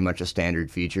 It's pretty much a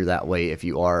standard feature. That way, if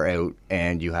you are out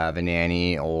and you have a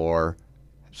nanny or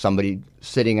somebody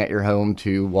sitting at your home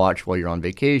to watch while you're on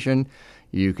vacation,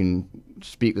 you can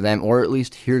speak to them or at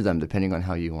least hear them, depending on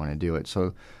how you want to do it.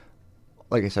 So,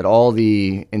 like I said, all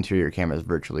the interior cameras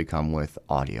virtually come with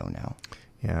audio now.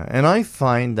 Yeah, and I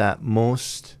find that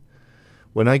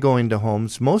when I go into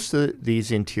homes, most of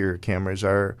these interior cameras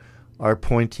are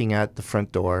pointing at the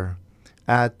front door,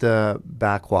 at the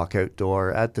back walkout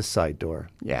door, at the side door.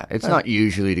 Yeah, it's not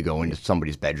usually to go into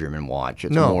somebody's bedroom and watch.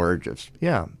 It's more just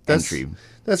entry.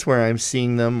 That's where I'm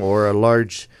seeing them, or a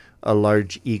large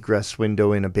egress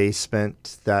window in a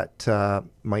basement that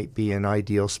might be an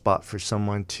ideal spot for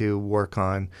someone to work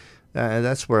on.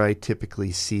 That's where I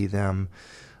typically see them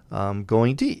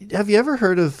going. Have you ever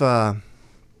heard of...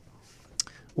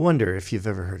 wonder if you've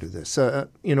ever heard of this.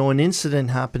 An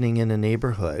incident happening in a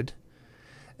neighborhood,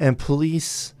 and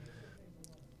police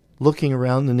looking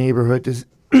around the neighborhood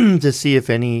to see if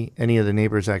any of the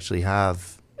neighbors actually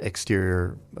have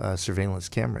exterior surveillance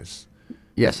cameras.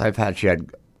 Yes, I've actually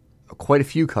had quite a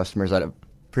few customers that have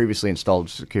previously installed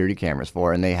security cameras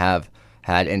for, and they have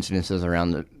had incidences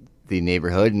around the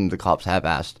neighborhood, and the cops have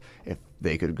asked if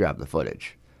they could grab the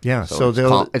footage. Yeah, so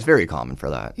it's very common for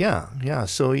that. Yeah.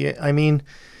 So, I mean,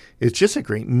 it's just a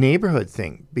great neighborhood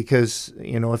thing because,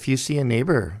 if you see a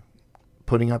neighbor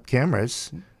putting up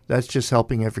cameras, that's just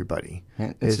helping everybody.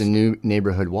 It's the new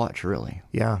neighborhood watch, really.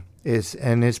 Yeah,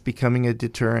 it's becoming a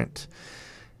deterrent.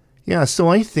 Yeah, so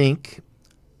I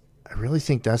really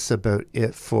think that's about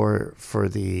it for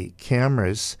the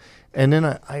cameras. And then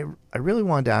I really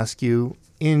wanted to ask you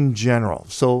in general.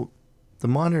 So the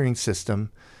monitoring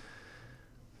system,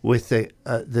 with the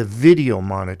video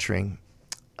monitoring,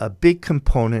 a big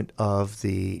component of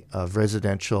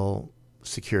residential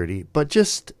security, but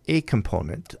just a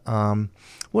component.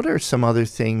 What are some other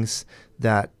things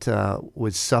that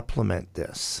would supplement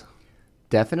this?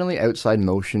 Definitely outside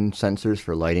motion sensors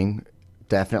for lighting.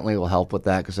 Definitely will help with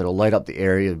that because it'll light up the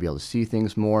area to be able to see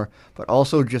things more. But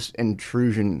also just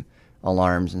intrusion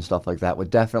alarms and stuff like that would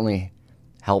definitely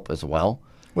help as well.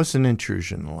 What's an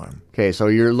intrusion alarm? Okay, so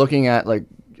you're looking at like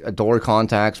a door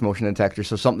contacts, motion detector.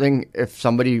 So something, if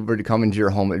somebody were to come into your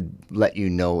home, it would let you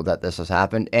know that this has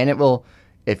happened. And it will,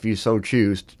 if you so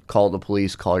choose, call the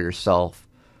police, call yourself,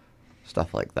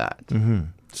 stuff like that. Mm-hmm.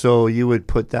 So you would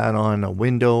put that on a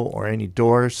window or any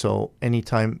door. So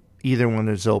anytime either one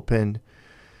is opened,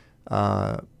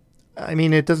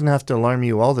 it doesn't have to alarm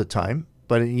you all the time,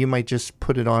 but you might just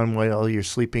put it on while you're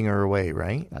sleeping or away,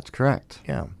 right? That's correct.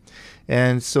 Yeah.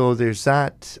 And so there's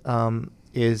that. I'm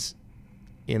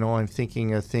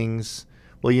thinking of things.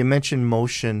 Well, you mentioned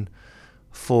motion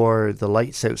for the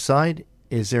lights outside.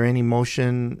 Is there any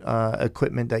motion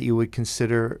equipment that you would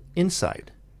consider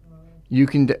inside?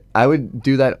 I would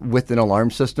do that with an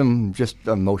alarm system, just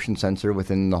a motion sensor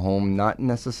within the home, not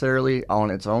necessarily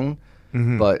on its own,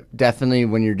 but definitely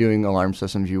when you're doing alarm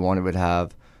systems, you want to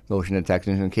have motion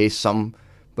detection in case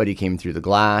somebody came through the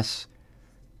glass,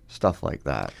 stuff like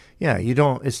that. Yeah,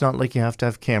 it's not like you have to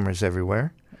have cameras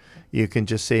everywhere. You can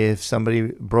just say if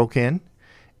somebody broke in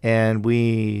and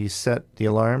we set the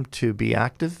alarm to be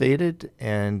activated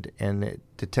and it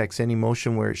detects any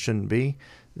motion where it shouldn't be,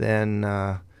 then,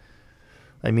 a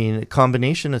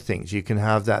combination of things. You can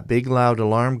have that big loud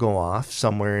alarm go off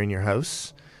somewhere in your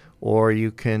house, or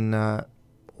you can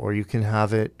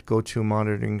have it go to a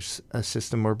monitoring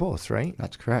system or both, right?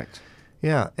 That's correct.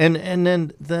 Yeah, and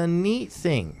then the neat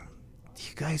thing,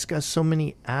 you guys got so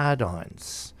many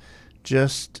add-ons.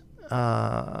 Just...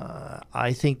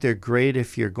 I think they're great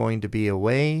if you're going to be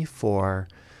away for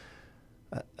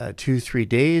 2-3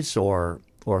 days or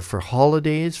for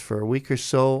holidays for a week or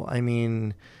so.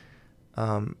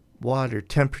 Water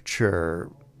temperature,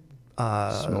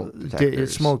 smoke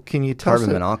detectors. Smoke. Can you tell us?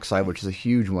 Carbon monoxide, which is a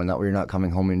huge one, that way you're not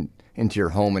coming home into your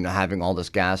home and having all this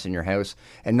gas in your house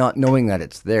and not knowing that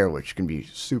it's there, which can be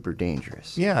super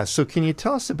dangerous. Yeah, so can you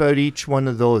tell us about each one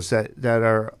of those that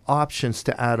are options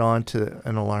to add on to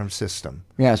an alarm system?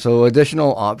 Yeah, so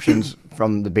additional options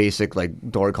from the basic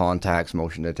like door contacts,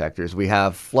 motion detectors. We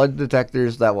have flood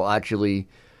detectors that will actually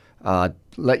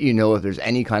let you know if there's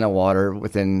any kind of water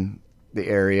within the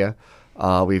area.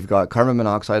 We've got carbon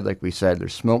monoxide, like we said.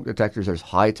 There's smoke detectors. There's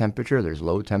high temperature. There's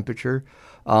low temperature.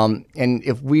 And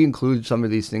if we include some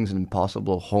of these things in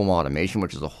possible home automation,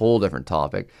 which is a whole different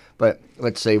topic, but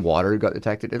let's say water got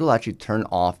detected, it'll actually turn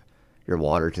off your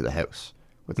water to the house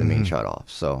with the main shut off.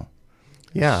 So,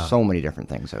 Yeah. So many different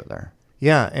things out there.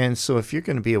 Yeah, and so if you're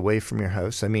going to be away from your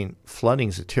house, I mean,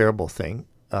 flooding's a terrible thing.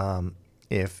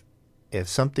 If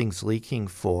something's leaking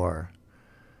for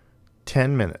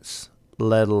 10 minutes,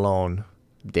 let alone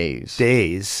days.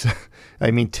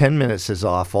 I mean, 10 minutes is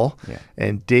awful,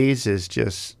 and days is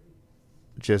just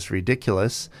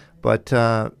ridiculous. But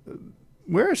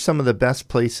where are some of the best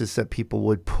places that people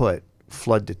would put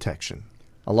flood detection?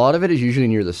 A lot of it is usually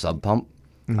near the sub pump.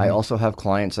 I also have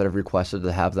clients that have requested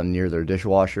to have them near their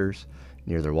dishwashers,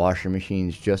 near their washer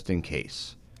machines, just in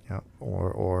case. Yeah,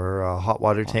 or hot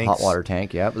water tanks. Hot water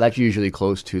tank, yeah, but that's usually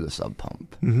close to the sub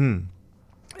pump. Mm-hmm.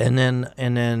 And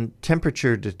then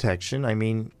temperature detection. I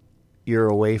mean, you're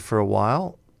away for a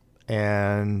while,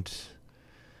 and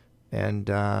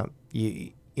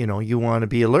you want to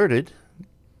be alerted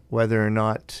whether or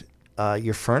not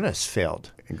your furnace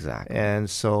failed. Exactly. And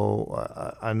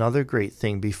so another great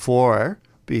thing before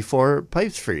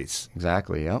pipes freeze.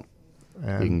 Exactly. Yep.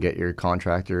 You can get your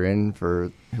contractor in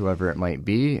for whoever it might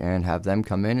be and have them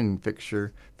come in and fix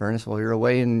your furnace while you're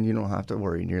away, and you don't have to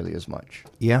worry nearly as much.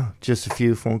 Yeah, just a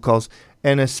few phone calls.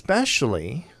 And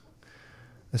especially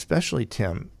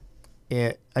Tim,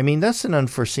 I mean, that's an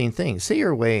unforeseen thing. Say you're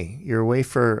away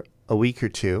for a week or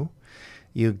two,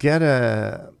 you get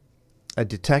a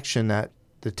detection that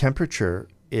the temperature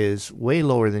is way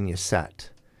lower than you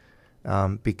set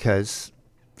because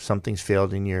something's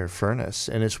failed in your furnace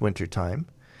and it's wintertime.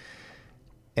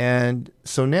 And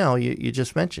so now you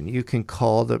just mentioned you can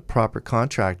call the proper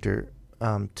contractor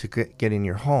to get in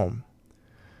your home.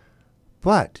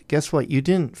 But guess what? You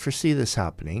didn't foresee this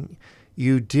happening.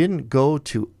 You didn't go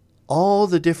to all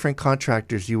the different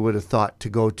contractors you would have thought to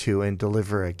go to and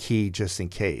deliver a key just in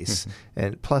case.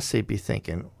 And plus they'd be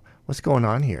thinking, what's going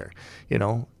on here?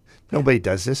 Nobody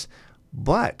does this.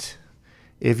 But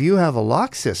if you have a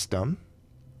lock system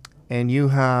and you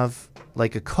have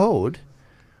like a code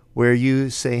where you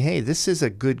say, hey, this is a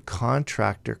good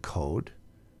contractor code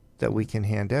that we can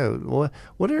hand out.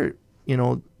 What are,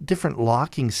 different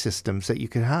locking systems that you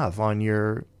could have on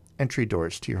your entry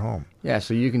doors to your home? Yeah,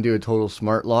 so you can do a total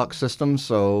smart lock system.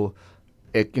 So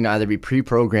it can either be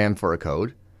pre-programmed for a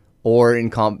code, or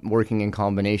working in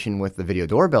combination with the video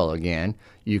doorbell again,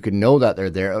 you can know that they're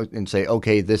there and say,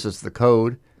 okay, this is the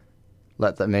code.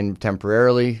 Let them in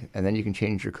temporarily, and then you can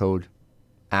change your code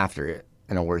after it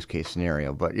in a worst case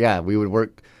scenario. But yeah, we would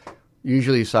work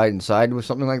usually side and side with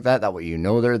something like that. That way you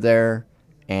know they're there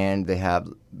and they have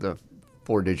the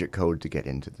 4-digit code to get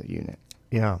into the unit.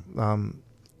 Yeah,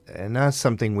 and that's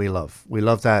something we love. We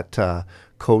love that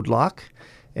code lock.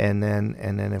 And then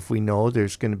if we know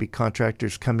there's going to be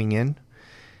contractors coming in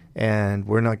and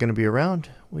we're not going to be around,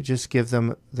 we just give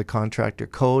them the contractor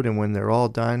code, and when they're all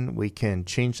done, we can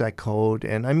change that code.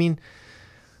 And I mean,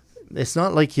 it's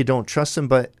not like you don't trust them,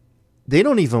 but they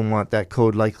don't even want that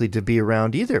code likely to be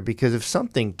around either, because if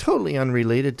something totally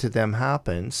unrelated to them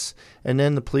happens and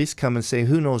then the police come and say,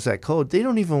 who knows that code, they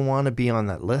don't even want to be on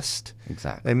that list.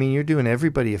 Exactly. I mean, you're doing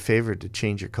everybody a favor to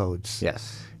change your codes.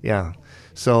 Yes. Yeah.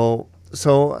 So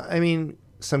I mean,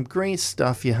 some great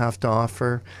stuff you have to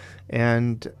offer.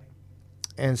 And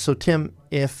so, Tim,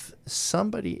 if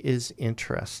somebody is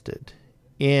interested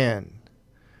in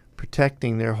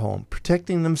protecting their home,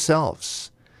 protecting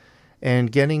themselves,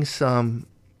 and getting some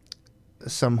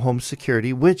home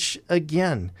security, which,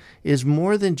 again, is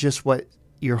more than just what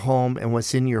your home and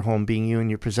what's in your home being you and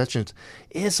your possessions,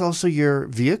 it's also your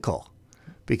vehicle.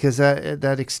 Because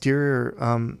that exterior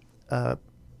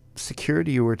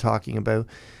security you were talking about,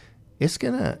 it's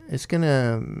gonna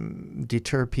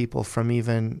deter people from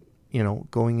even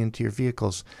going into your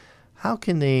vehicles. How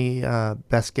can they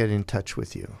best get in touch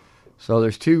with you? So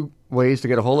there's two ways to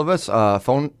get a hold of us.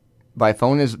 Phone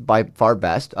is by far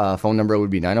best. Phone number would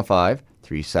be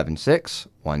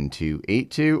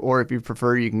 905-376-1282, or if you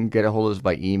prefer, you can get a hold of us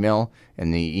by email,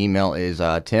 and the email is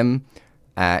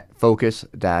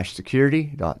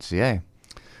tim@focus-security.ca.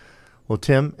 Well,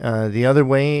 Tim, the other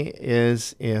way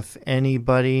is if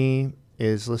anybody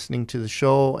is listening to the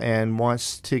show and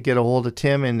wants to get a hold of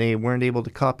Tim and they weren't able to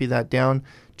copy that down,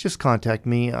 just contact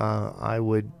me. I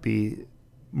would be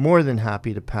more than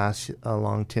happy to pass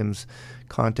along Tim's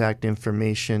contact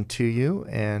information to you.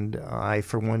 And I,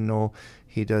 for one, know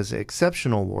he does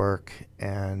exceptional work.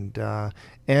 And I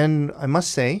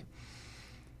must say,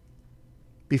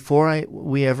 before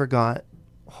we ever got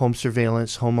home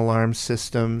surveillance, home alarm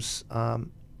systems,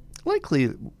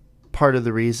 likely part of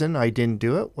the reason I didn't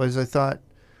do it was I thought,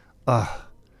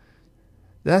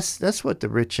 that's what the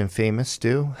rich and famous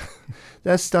do.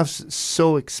 That stuff's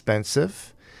so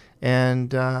expensive.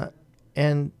 And I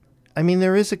mean,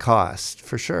 there is a cost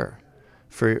for sure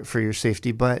for your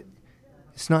safety, but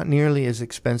it's not nearly as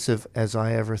expensive as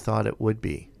I ever thought it would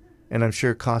be. And I'm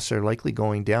sure costs are likely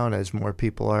going down as more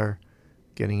people are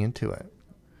getting into it.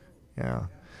 Yeah.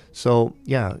 So,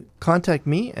 yeah, contact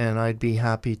me and I'd be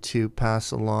happy to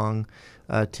pass along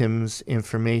Tim's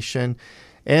information.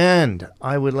 And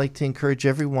I would like to encourage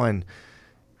everyone,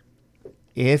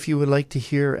 if you would like to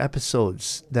hear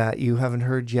episodes that you haven't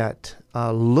heard yet,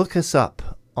 look us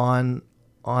up online.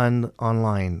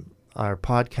 Our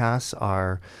podcasts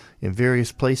are in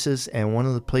various places, and one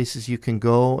of the places you can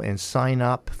go and sign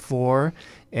up for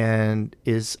and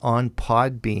is on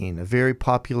Podbean, a very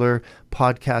popular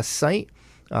podcast site.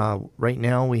 Right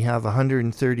now we have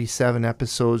 137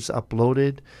 episodes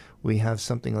uploaded. We have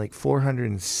something like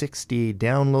 460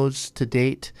 downloads to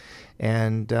date,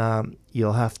 and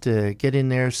you'll have to get in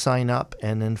there, sign up,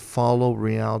 and then follow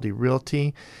Reality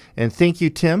Realty. And thank you,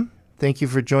 Tim. Thank you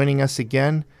for joining us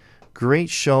again.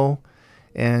 Great show.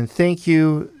 And thank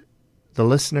you, the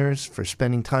listeners, for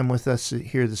spending time with us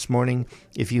here this morning.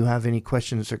 If you have any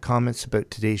questions or comments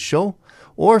about today's show,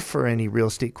 or for any real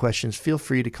estate questions, feel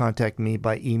free to contact me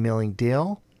by emailing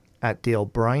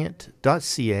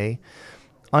dale@dalebryant.ca.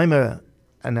 I'm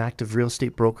an active real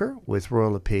estate broker with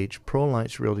Royal LePage Pro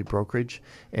Alliance Realty Brokerage.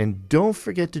 And don't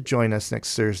forget to join us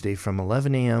next Thursday from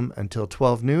 11 a.m. until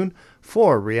 12 noon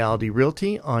for Reality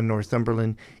Realty on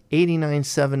Northumberland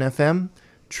 89.7 FM,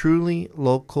 truly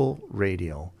local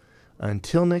radio.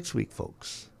 Until next week,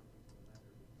 folks.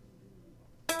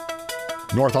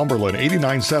 Northumberland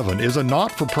 89.7 is a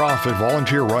not-for-profit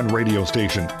volunteer-run radio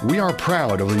station. We are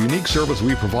proud of the unique service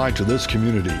we provide to this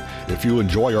community. If you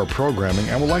enjoy our programming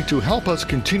and would like to help us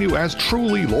continue as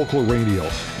truly local radio,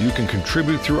 you can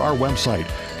contribute through our website.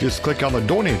 Just click on the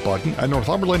donate button at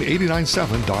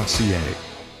northumberland897.ca.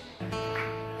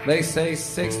 They say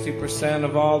 60%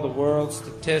 of all the world's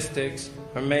statistics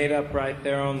are made up right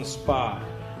there on the spot.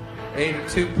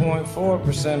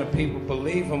 82.4% of people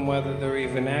believe them, whether they're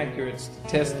even accurate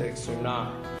statistics or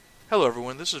not. Hello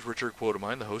everyone, this is Richard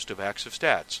Quotemine, the host of Acts of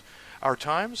Stats. Our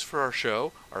times for our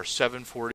show are 7:40